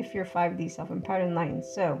to if you're 5D self-empowered enlightened.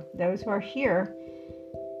 So those who are here,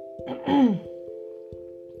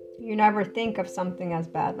 you never think of something as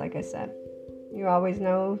bad, like I said. You always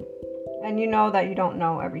know, and you know that you don't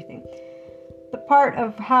know everything. The part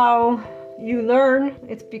of how you learn,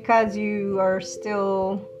 it's because you are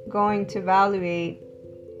still going to evaluate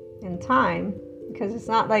in time, because it's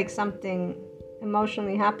not like something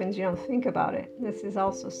emotionally happens, you don't think about it. This is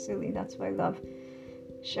also silly. That's why I love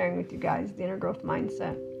sharing with you guys the inner growth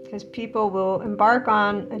mindset, because people will embark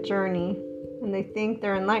on a journey and they think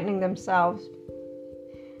they're enlightening themselves,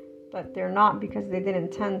 but they're not, because they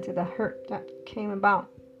didn't tend to the hurt that came about.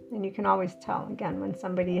 And you can always tell, again, when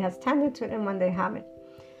somebody has tended to it and when they haven't.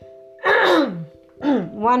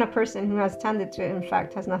 A person who has tended to it, in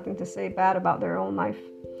fact, has nothing to say bad about their own life.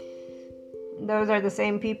 Those are the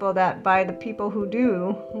same people that, by the people who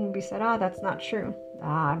do, will be said, that's not true.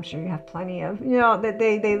 I'm sure you have plenty of, that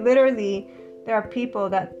they literally, there are people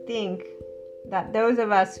that think that those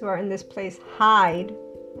of us who are in this place hide.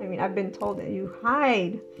 I mean, I've been told that you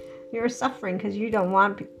hide. You're suffering because you don't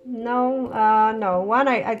want No. One,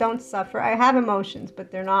 I don't suffer. I have emotions,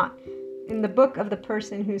 but they're not. In the book of the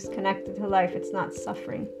person who's connected to life, it's not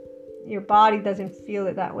suffering. Your body doesn't feel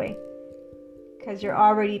it that way, because you're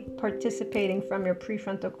already participating from your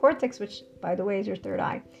prefrontal cortex, which, by the way, is your third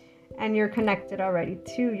eye. And you're connected already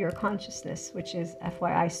to your consciousness, which is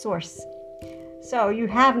FYI source. So you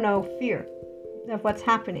have no fear of what's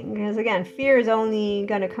happening, because again, fear is only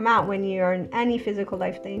going to come out when you are in any physical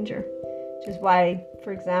life danger, which is why,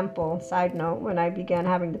 for example, side note, when I began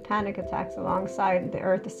having the panic attacks alongside the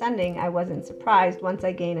earth ascending, I wasn't surprised. Once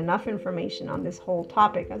I gained enough information on this whole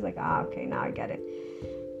topic, I was like, okay, now I get it.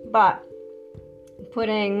 But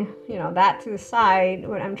putting, that to the side,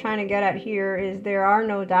 what I'm trying to get at here is there are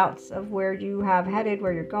no doubts of where you have headed,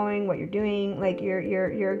 where you're going, what you're doing. Like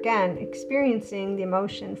you're again experiencing the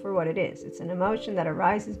emotion for what it is. It's an emotion that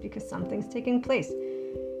arises because something's taking place.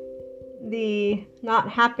 The not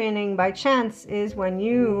happening by chance is when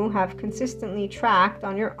you have consistently tracked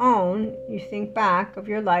on your own, you think back of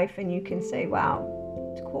your life and you can say, wow,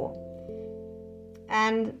 it's cool.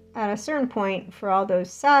 And at a certain point, for all those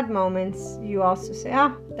sad moments, you also say,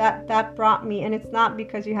 that brought me. And it's not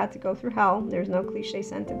because you had to go through hell. There's no cliche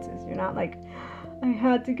sentences. You're not like, I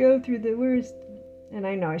had to go through the worst. And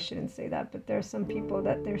I know I shouldn't say that, but there are some people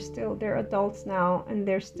that they're adults now and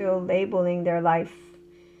they're still labeling their life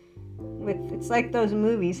with, it's like those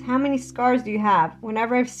movies. How many scars do you have?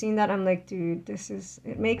 Whenever I've seen that, I'm like, dude,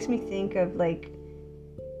 it makes me think of like,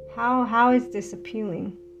 how is this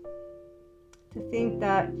appealing? To think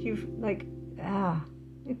that you've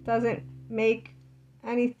it doesn't make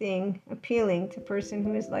anything appealing to a person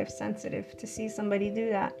who is life sensitive to see somebody do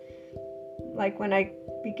that. Like when I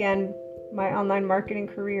began my online marketing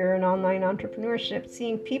career and online entrepreneurship,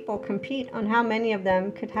 seeing people compete on how many of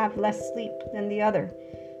them could have less sleep than the other.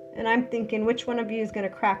 And I'm thinking, which one of you is going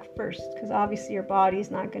to crack first? Because obviously your body's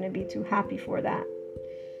not going to be too happy for that.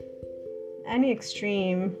 Any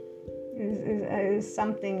extreme is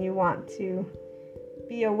something you want to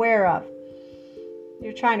be aware of.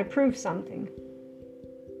 You're trying to prove something.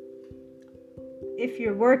 If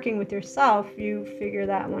you're working with yourself, you figure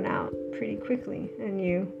that one out pretty quickly, and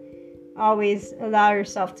you always allow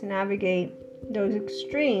yourself to navigate those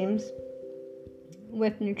extremes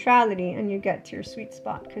with neutrality, and you get to your sweet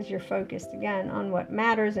spot because you're focused again on what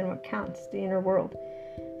matters and what counts, the inner world.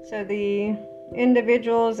 So the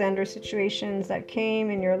individuals and or situations that came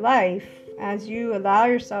in your life, as you allow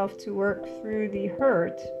yourself to work through the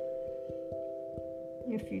hurt,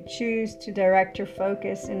 if you choose to direct your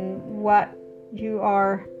focus in what you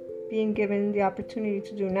are being given the opportunity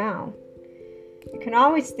to do now, you can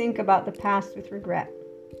always think about the past with regret.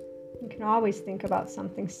 You can always think about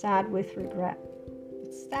something sad with regret.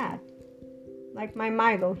 It's sad. Like my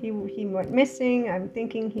Milo, he went missing. I'm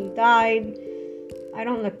thinking he died. I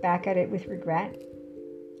don't look back at it with regret.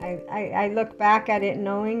 I look back at it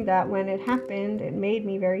knowing that when it happened, it made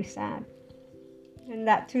me very sad. And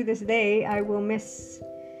that to this day, I will miss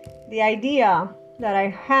the idea that I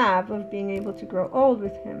have of being able to grow old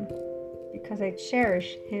with him, because I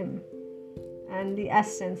cherish him and the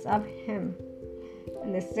essence of him.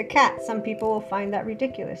 And this is a cat. Some people will find that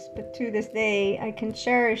ridiculous, but to this day, I can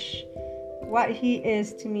cherish what he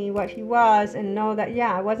is to me, what he was, and know that,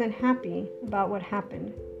 I wasn't happy about what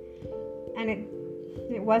happened. And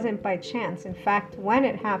it wasn't by chance. In fact, when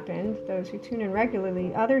it happened, those who tune in regularly,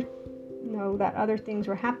 know that other things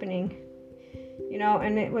were happening,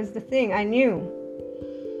 and it was the thing I knew.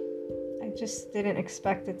 I just didn't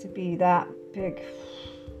expect it to be that big.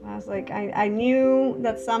 I was like, I knew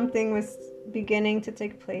that something was beginning to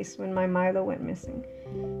take place when my Milo went missing.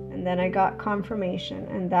 And then I got confirmation,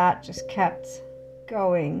 and that just kept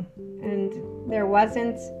going. And there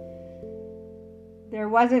wasn't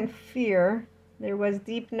fear. There was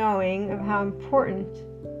deep knowing of how important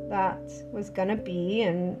that was going to be.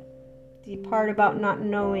 And the part about not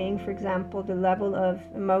knowing, for example, the level of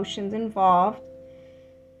emotions involved,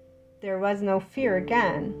 there was no fear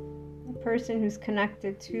again. A person who's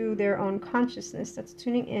connected to their own consciousness, that's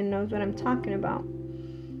tuning in, knows what I'm talking about.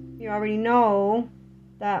 You already know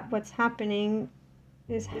that what's happening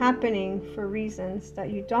is happening for reasons that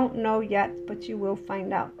you don't know yet, but you will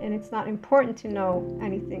find out. And it's not important to know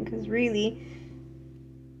anything, because really,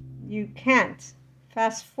 you can't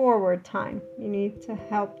fast forward time. You need to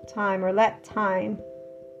help time, or let time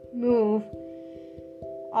move.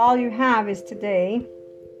 All you have is today.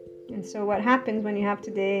 And so what happens when you have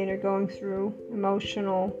today and you're going through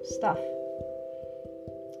emotional stuff?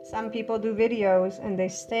 Some people do videos and they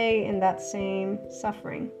stay in that same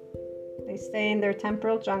suffering. They stay in their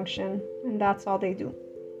temporal junction, and that's all they do.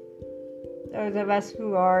 Those of us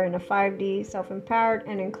who are in a 5D, self-empowered,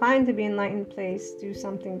 and inclined to be enlightened place do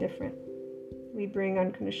something different. We bring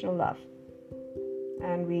unconditional love.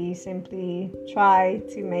 And we simply try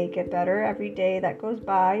to make it better every day that goes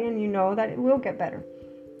by, and you know that it will get better.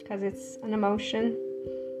 Because it's an emotion,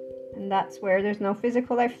 and that's where there's no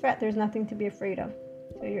physical life threat. There's nothing to be afraid of.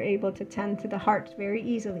 So you're able to tend to the heart very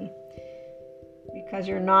easily, because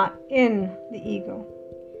you're not in the ego.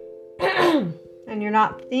 And you're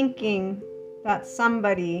not thinking that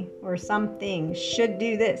somebody or something should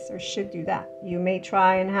do this or should do that. You may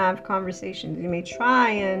try and have conversations. You may try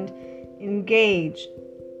and engage,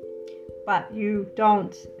 but you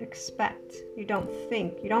don't expect, you don't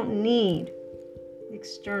think, you don't need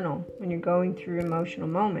external when you're going through emotional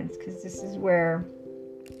moments, because this is where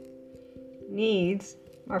needs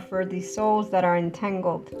are for the souls that are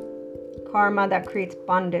entangled. Karma that creates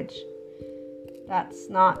bondage. That's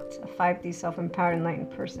not a 5D self-empowered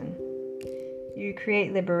enlightened person. You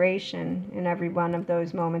create liberation in every one of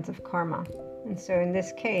those moments of karma. And so in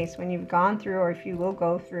this case, when you've gone through, or if you will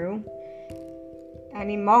go through,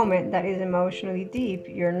 any moment that is emotionally deep,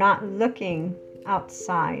 you're not looking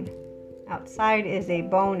outside. Outside is a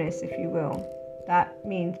bonus, if you will. That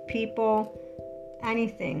means people,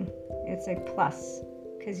 anything. It's a plus.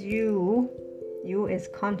 Because you is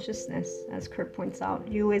consciousness, as Kurt points out.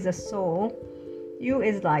 You is a soul. You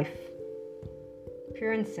is life.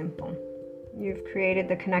 Pure and simple. You've created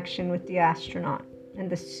the connection with the astronaut. And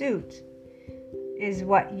the suit is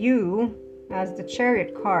what you, as the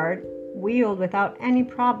Chariot card, wield without any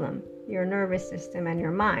problem. Your nervous system and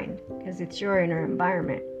your mind. Because it's your inner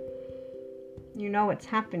environment. You know what's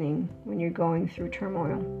happening when you're going through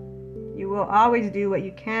turmoil. You will always do what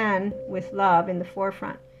you can with love in the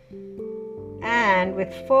forefront. And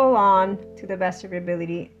with full on, to the best of your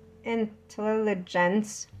ability,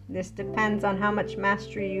 intelligence. This depends on how much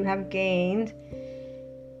mastery you have gained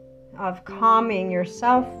of calming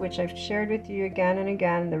yourself, which I've shared with you again and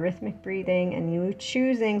again, the rhythmic breathing, and you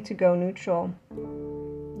choosing to go neutral.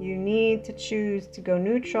 You need to choose to go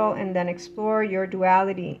neutral and then explore your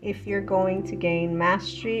duality if you're going to gain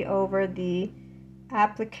mastery over the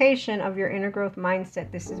application of your inner growth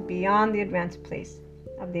mindset. This is beyond the advanced place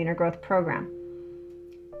of the inner growth program.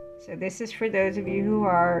 So this is for those of you who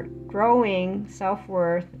are growing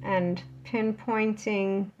self-worth and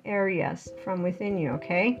pinpointing areas from within you,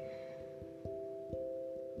 okay?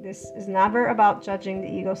 This is never about judging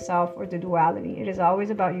the ego self or the duality. It is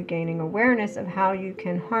always about you gaining awareness of how you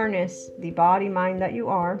can harness the body, mind that you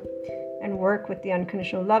are and work with the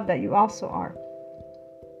unconditional love that you also are.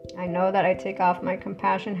 I know that I take off my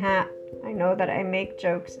compassion hat. I know that I make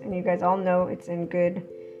jokes, and you guys all know it's in good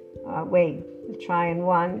way to try and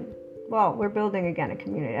we're building again a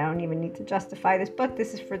community. I don't even need to justify this, but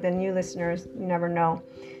this is for the new listeners. You never know.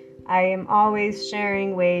 I am always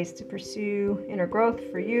sharing ways to pursue inner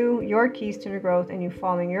growth for you, your keys to inner growth, and you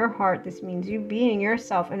following your heart. This means you being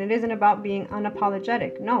yourself, and it isn't about being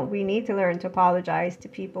unapologetic. No, we need to learn to apologize to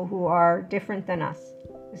people who are different than us.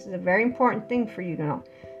 This is a very important thing for you to know.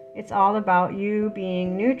 It's all about you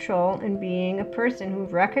being neutral and being a person who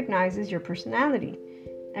recognizes your personality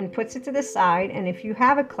and puts it to the side. And if you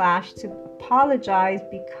have a clash, to apologize,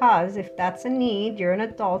 because if that's a need, you're an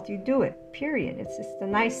adult, you do it, period. It's just a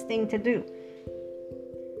nice thing to do.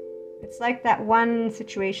 It's like that one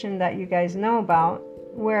situation that you guys know about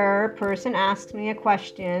where a person asked me a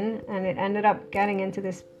question and it ended up getting into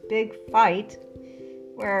this big fight,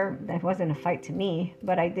 where that wasn't a fight to me,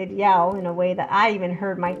 but I did yell in a way that I even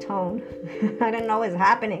heard my tone. I didn't know what was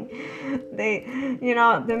happening.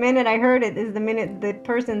 The minute I heard it is the minute the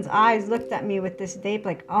person's eyes looked at me with disdain,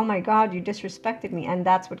 like, oh my God, you disrespected me. And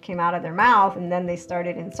that's what came out of their mouth. And then they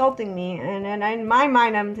started insulting me. And in my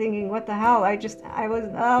mind, I'm thinking, what the hell?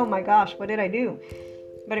 Oh my gosh, what did I do?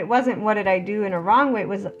 But it wasn't what did I do in a wrong way. It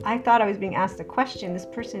was, I thought I was being asked a question. This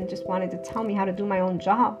person just wanted to tell me how to do my own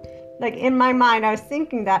job. Like in my mind, I was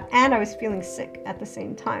thinking that, and I was feeling sick at the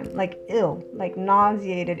same time, like ill, like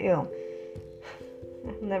nauseated ill.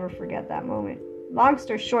 I'll never forget that moment. Long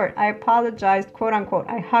story short, I apologized, quote unquote.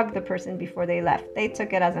 I hugged the person before they left. They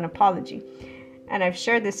took it as an apology. And I've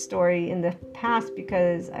shared this story in the past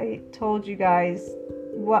because I told you guys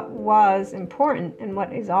what was important and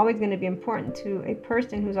what is always going to be important to a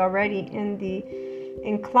person who's already in the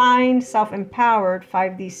inclined, self-empowered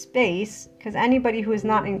 5D space, because anybody who is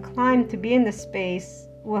not inclined to be in the space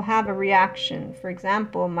will have a reaction. For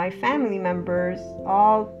example, my family members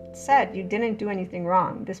all said, you didn't do anything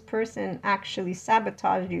wrong. This person actually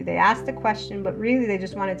sabotaged you. They asked a question, but really they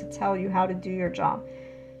just wanted to tell you how to do your job,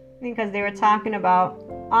 because they were talking about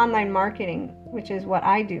online marketing, which is what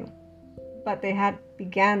I do. But they had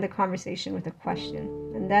began the conversation with a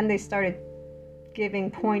question, and then they started giving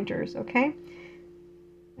pointers, okay?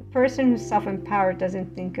 A person who's self-empowered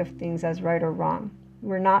doesn't think of things as right or wrong.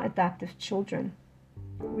 We're not adaptive children.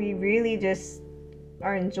 We really just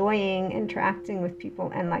are enjoying interacting with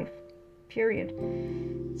people and life, period.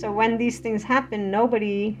 So when these things happen,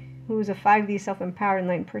 nobody who's a 5D self-empowered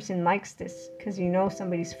enlightened person likes this, because you know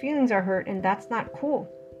somebody's feelings are hurt, and that's not cool,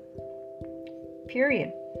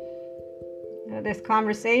 period. This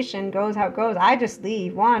conversation goes how it goes. I just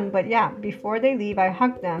leave but yeah, before they leave, I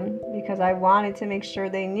hug them because I wanted to make sure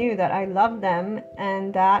they knew that I love them,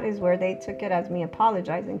 and that is where they took it as me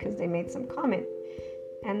apologizing because they made some comment,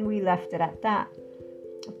 and we left it at that.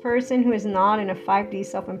 A person who is not in a 5D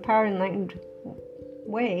self-empowered, enlightened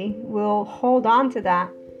way will hold on to that.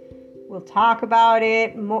 We'll talk about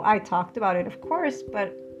it. I talked about it, of course,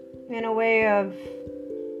 but in a way of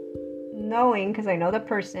knowing, because I know the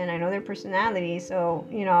person, I know their personality. So,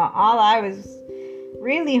 all I was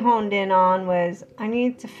really honed in on was I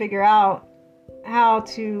need to figure out how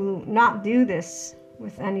to not do this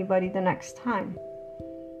with anybody the next time.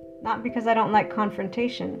 Not because I don't like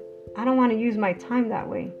confrontation. I don't want to use my time that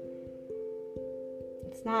way.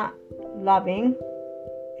 It's not loving.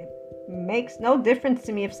 It makes no difference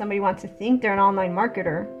to me if somebody wants to think they're an online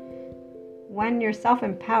marketer. When you're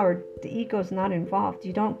self-empowered, the ego's not involved.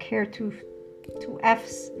 You don't care two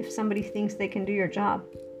F's if somebody thinks they can do your job,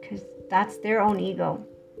 because that's their own ego.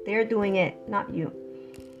 They're doing it, not you.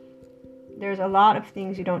 There's a lot of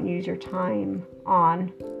things you don't use your time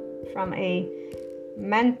on from a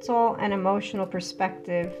mental and emotional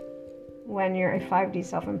perspective when you're a 5D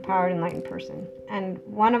self-empowered enlightened person. And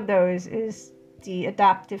one of those is the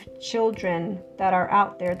adaptive children that are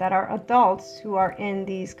out there, that are adults who are in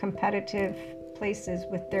these competitive places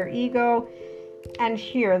with their ego. And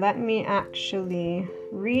here, let me actually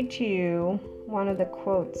read to you one of the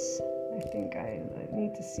quotes. I think I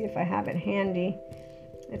need to see if I have it handy.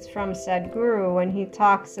 It's from Sadhguru when he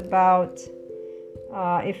talks about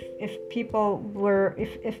if people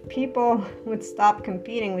would stop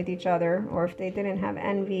competing with each other, or if they didn't have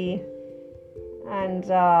envy and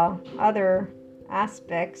other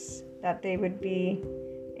aspects, that they would be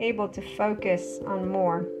able to focus on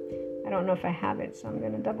more. I don't know if I have it, so I'm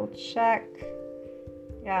going to double check.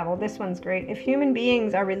 Yeah, well, this one's great. If human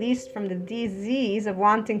beings are released from the disease of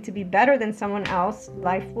wanting to be better than someone else,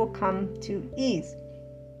 life will come to ease.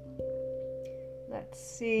 Let's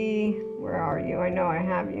see, where are you? I know I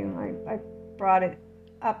have you. I brought it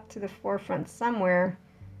up to the forefront somewhere.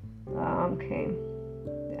 Okay,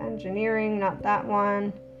 the engineering, not that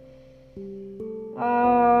one.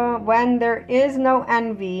 When there is no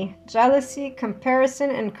envy, jealousy,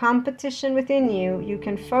 comparison, and competition within you, you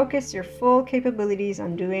can focus your full capabilities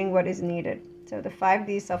on doing what is needed. So the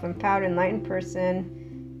 5D self-empowered enlightened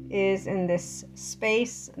person is in this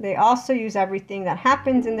space. They also use everything that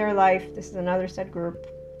happens in their life, this is another Sadhguru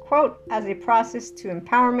quote, as a process to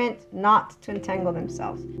empowerment, not to entangle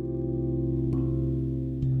themselves.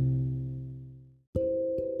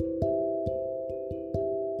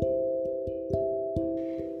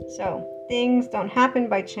 So, things don't happen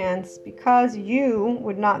by chance because you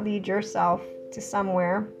would not lead yourself to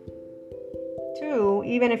somewhere. 2,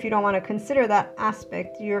 even if you don't want to consider that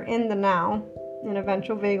aspect, you're in the now, in a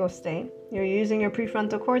ventral vagal state. You're using your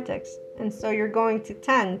prefrontal cortex. And so you're going to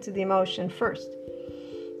tend to the emotion first.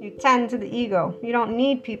 You tend to the ego. You don't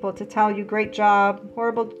need people to tell you, great job,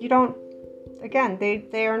 horrible. You don't, again,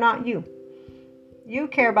 they are not you. You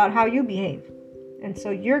care about how you behave. And so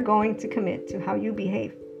you're going to commit to how you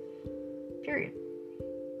behave. Period.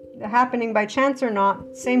 The happening by chance or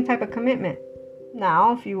not, same type of commitment.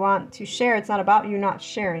 Now, if you want to share, it's not about you not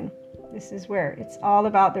sharing. This is where it's all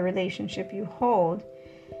about the relationship you hold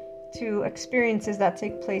to experiences that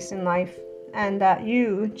take place in life and that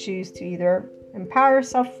you choose to either empower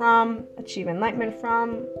yourself from, achieve enlightenment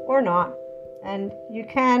from, or not. And you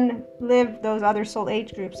can live, those other soul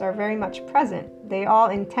age groups are very much present. They all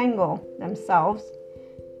entangle themselves.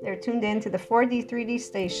 They're tuned into the 4D, 3D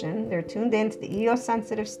station. They're tuned into the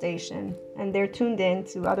ego-sensitive station. And they're tuned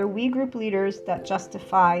into other we group leaders that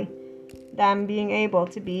justify them being able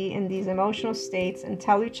to be in these emotional states and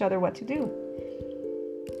tell each other what to do.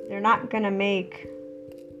 They're not going to make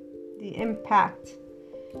the impact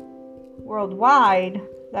worldwide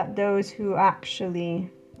that those who actually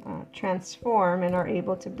transform and are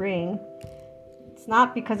able to bring. It's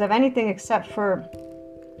not because of anything except for,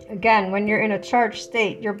 again, when you're in a charged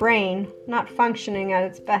state, your brain not functioning at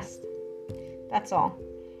its best. That's all.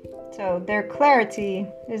 So their clarity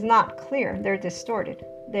is not clear. They're distorted.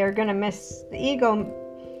 They're going to miss. The ego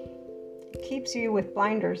keeps you with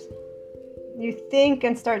blinders. You think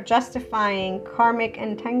and start justifying karmic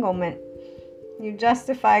entanglement. You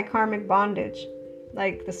justify karmic bondage,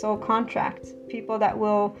 like the soul contract. People that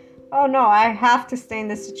will, oh no, I have to stay in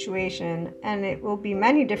this situation. And it will be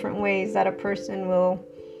many different ways that a person will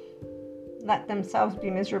let themselves be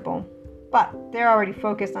miserable. But they're already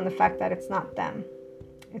focused on the fact that it's not them.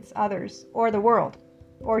 It's others, or the world,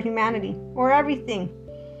 or humanity, or everything.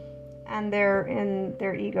 And they're in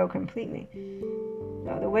their ego completely.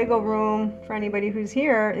 So the wiggle room, for anybody who's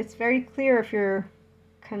here, it's very clear if you're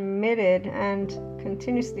committed and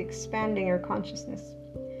continuously expanding your consciousness.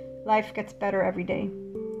 Life gets better every day.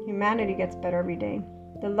 Humanity gets better every day.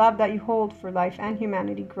 The love that you hold for life and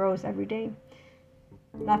humanity grows every day.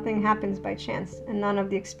 Nothing happens by chance, and none of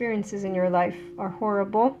the experiences in your life are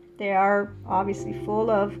horrible. They are obviously full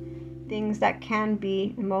of things that can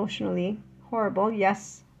be emotionally horrible.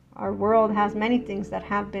 Yes, our world has many things that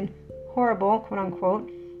have been horrible, quote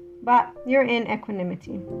unquote, but you're in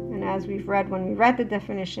equanimity. And as we've read, when we read the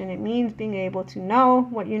definition, it means being able to know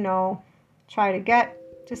what you know, try to get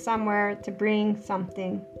to somewhere, to bring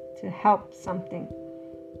something, to help something.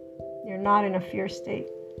 You're not in a fear state.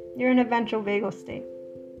 You're in a ventral vagal state.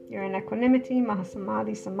 You're in equanimity,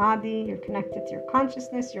 Mahasamadhi, Samadhi. You're connected to your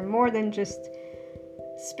consciousness. You're more than just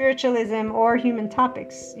spiritualism or human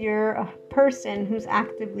topics. You're a person who's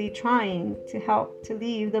actively trying to help to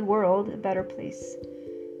leave the world a better place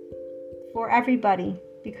for everybody,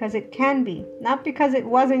 because it can be. Not because it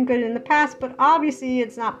wasn't good in the past, but obviously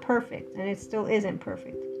it's not perfect, and it still isn't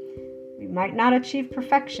perfect. We might not achieve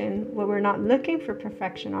perfection, but we're not looking for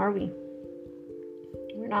perfection, are we?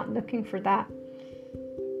 We're not looking for that.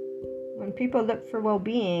 When people look for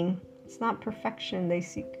well-being, it's not perfection they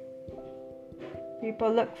seek.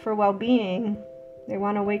 People look for well-being. They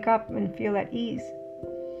want to wake up and feel at ease.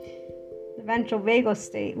 The ventral vagal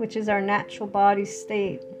state, which is our natural body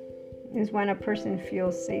state, is when a person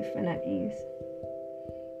feels safe and at ease.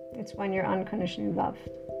 It's when you're unconditionally loved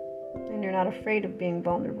and you're not afraid of being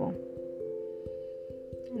vulnerable.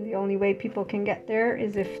 And the only way people can get there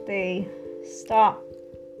is if they stop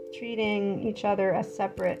treating each other as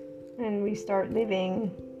separate and we start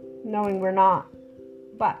living knowing we're not.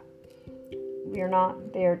 But we are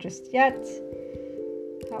not there just yet.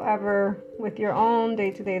 However, with your own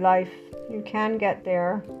day-to-day life, you can get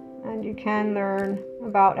there, and you can learn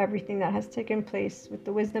about everything that has taken place with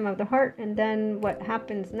the wisdom of the heart. And then what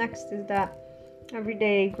happens next is that every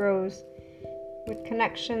day grows with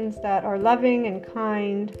connections that are loving and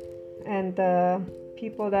kind, and the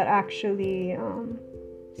people that actually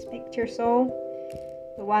speak to your soul,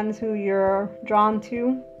 the ones who you're drawn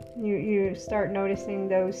to. You start noticing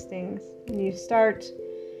those things, and you start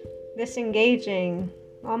disengaging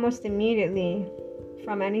almost immediately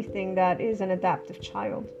from anything that is an adaptive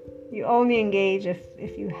child. You only engage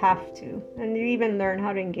if you have to, and you even learn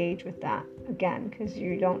how to engage with that again, because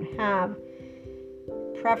you don't have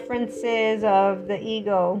preferences of the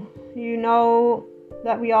ego. You know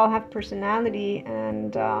that we all have personality,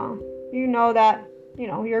 and you know that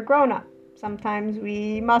you're grown up. Sometimes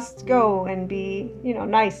we must go and be,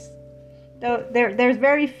 nice. Though there's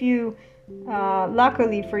very few,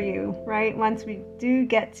 luckily for you, right? Once we do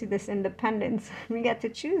get to this independence, we get to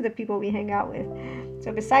choose the people we hang out with.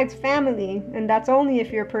 So besides family, and that's only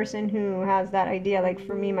if you're a person who has that idea, like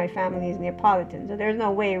for me, my family is Neapolitan. So there's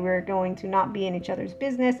no way we're going to not be in each other's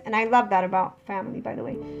business. And I love that about family, by the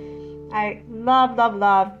way. I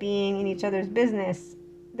love being in each other's business.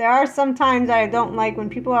 There are some times that I don't like when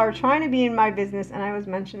people are trying to be in my business, and I was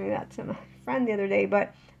mentioning that to my friend the other day,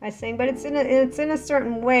 but I was saying, but it's in a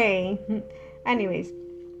certain way. Anyways,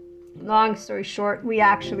 long story short, we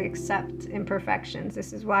actually accept imperfections.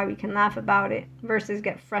 This is why we can laugh about it versus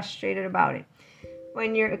get frustrated about it.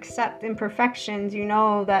 When you accept imperfections, you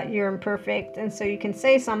know that you're imperfect, and so you can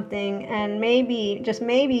say something, and maybe, just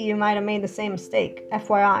maybe, you might have made the same mistake.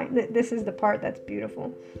 FYI, this is the part that's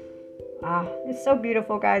beautiful. It's so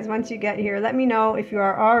beautiful, guys. Once you get here, let me know if you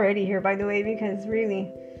are already here, by the way, because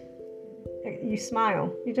really, you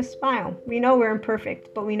smile. You just smile. We know we're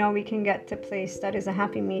imperfect, but we know we can get to a place that is a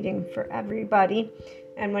happy meeting for everybody.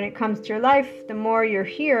 And when it comes to your life, the more you're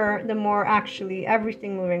here, the more actually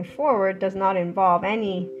everything moving forward does not involve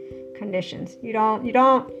any conditions. You don't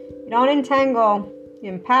entangle,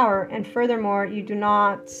 you empower, and furthermore, you do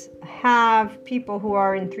not have people who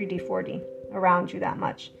are in 3D, 4D around you that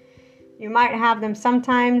much. You might have them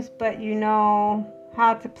sometimes, but you know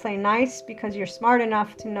how to play nice because you're smart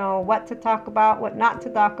enough to know what to talk about, what not to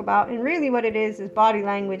talk about. And really what it is body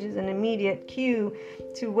language is an immediate cue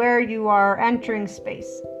to where you are entering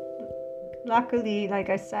space. Luckily,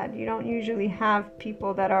 like I said, you don't usually have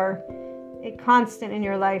people that are a constant in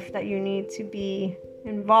your life that you need to be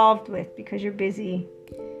involved with because you're busy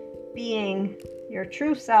being your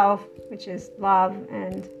true self, which is love,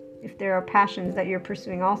 and if there are passions that you're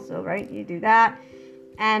pursuing also, right? You do that,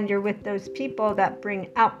 and you're with those people that bring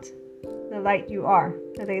out the light you are.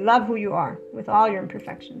 So they love who you are with all your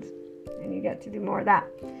imperfections, and you get to do more of that.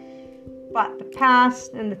 But the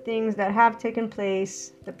past and the things that have taken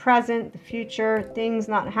place, the present, the future, things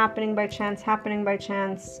not happening by chance,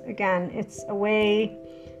 again, it's a way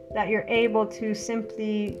that you're able to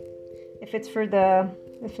simply, if it's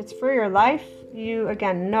for your life, you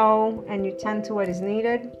again know and you tend to what is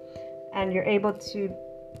needed, and you're able to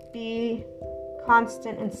be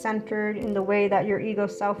constant and centered in the way that your ego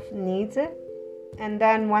self needs it. And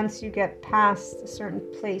then once you get past a certain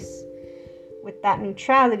place with that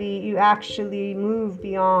neutrality, you actually move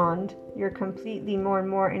beyond. You're completely more and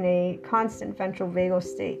more in a constant ventral vagal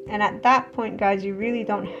state. And at that point, guys, you really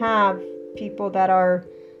don't have people that are,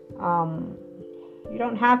 you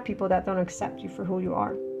don't have people that don't accept you for who you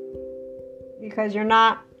are. Because you're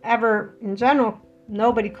not ever, in general,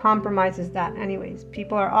 nobody compromises that anyways.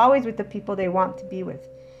 People are always with the people they want to be with.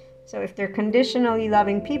 So if they're conditionally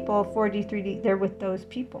loving people, 4D, 3D, they're with those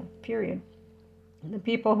people, period. The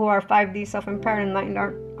people who are 5D, self-empowered, enlightened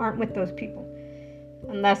aren't with those people.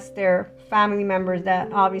 Unless they're family members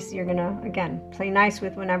that obviously you're going to, again, play nice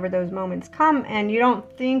with whenever those moments come. And you don't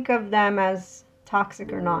think of them as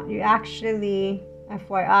toxic or not. You actually,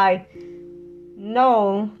 FYI,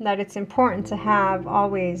 know that it's important to have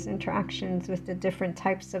always interactions with the different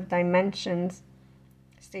types of dimensions,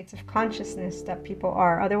 states of consciousness that people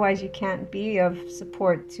are. Otherwise, you can't be of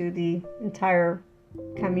support to the entire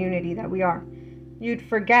community that we are. You'd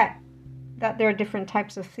forget that there are different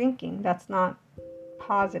types of thinking. That's not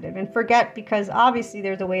positive. And forget because obviously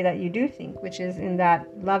there's a way that you do think, which is in that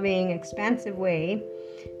loving, expansive way,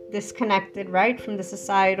 disconnected, right, from the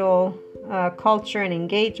societal culture and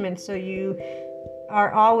engagement. So you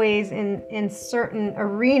are always in certain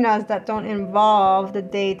arenas that don't involve the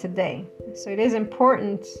day-to-day. So it is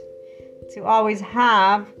important to always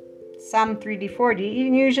have some 3D, 4D.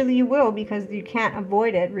 And usually you will because you can't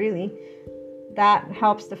avoid it, really. That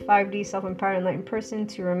helps the 5D self-empowered enlightened person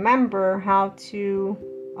to remember how to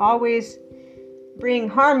always bring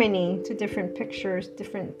harmony to different pictures,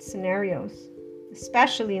 different scenarios,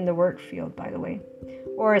 especially in the work field, by the way,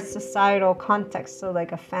 or a societal context, so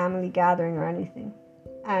like a family gathering or anything.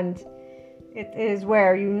 And it is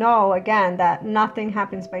where you know, again, that nothing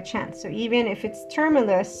happens by chance. So even if it's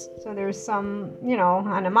terminless, so there's some,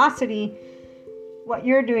 animosity, what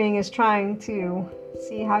you're doing is trying to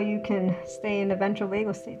see how you can stay in the ventral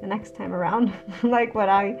vagal state the next time around.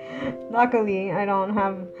 Luckily, I don't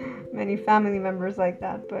have many family members like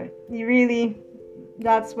that, but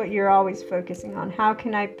that's what you're always focusing on. How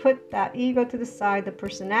can I put that ego to the side, the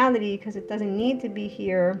personality, because it doesn't need to be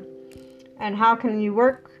here? And how can you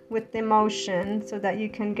work with the emotion so that you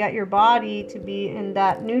can get your body to be in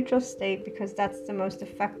that neutral state, because that's the most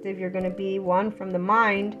effective you're going to be, one, from the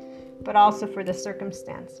mind, but also for the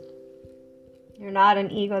circumstance. You're not an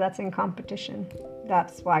ego that's in competition.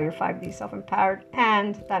 That's why you're 5D self-empowered,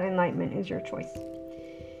 and that enlightenment is your choice.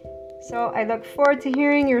 So I look forward to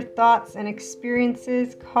hearing your thoughts and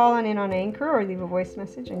experiences. Call in on Anchor or leave a voice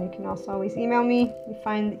message, and you can also always email me. You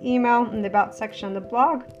find the email in the About section on the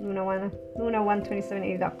blog,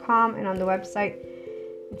 luna12780.com, and on the website,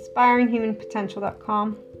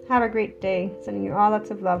 inspiringhumanpotential.com. Have a great day. Sending you all lots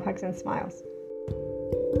of love, hugs, and smiles.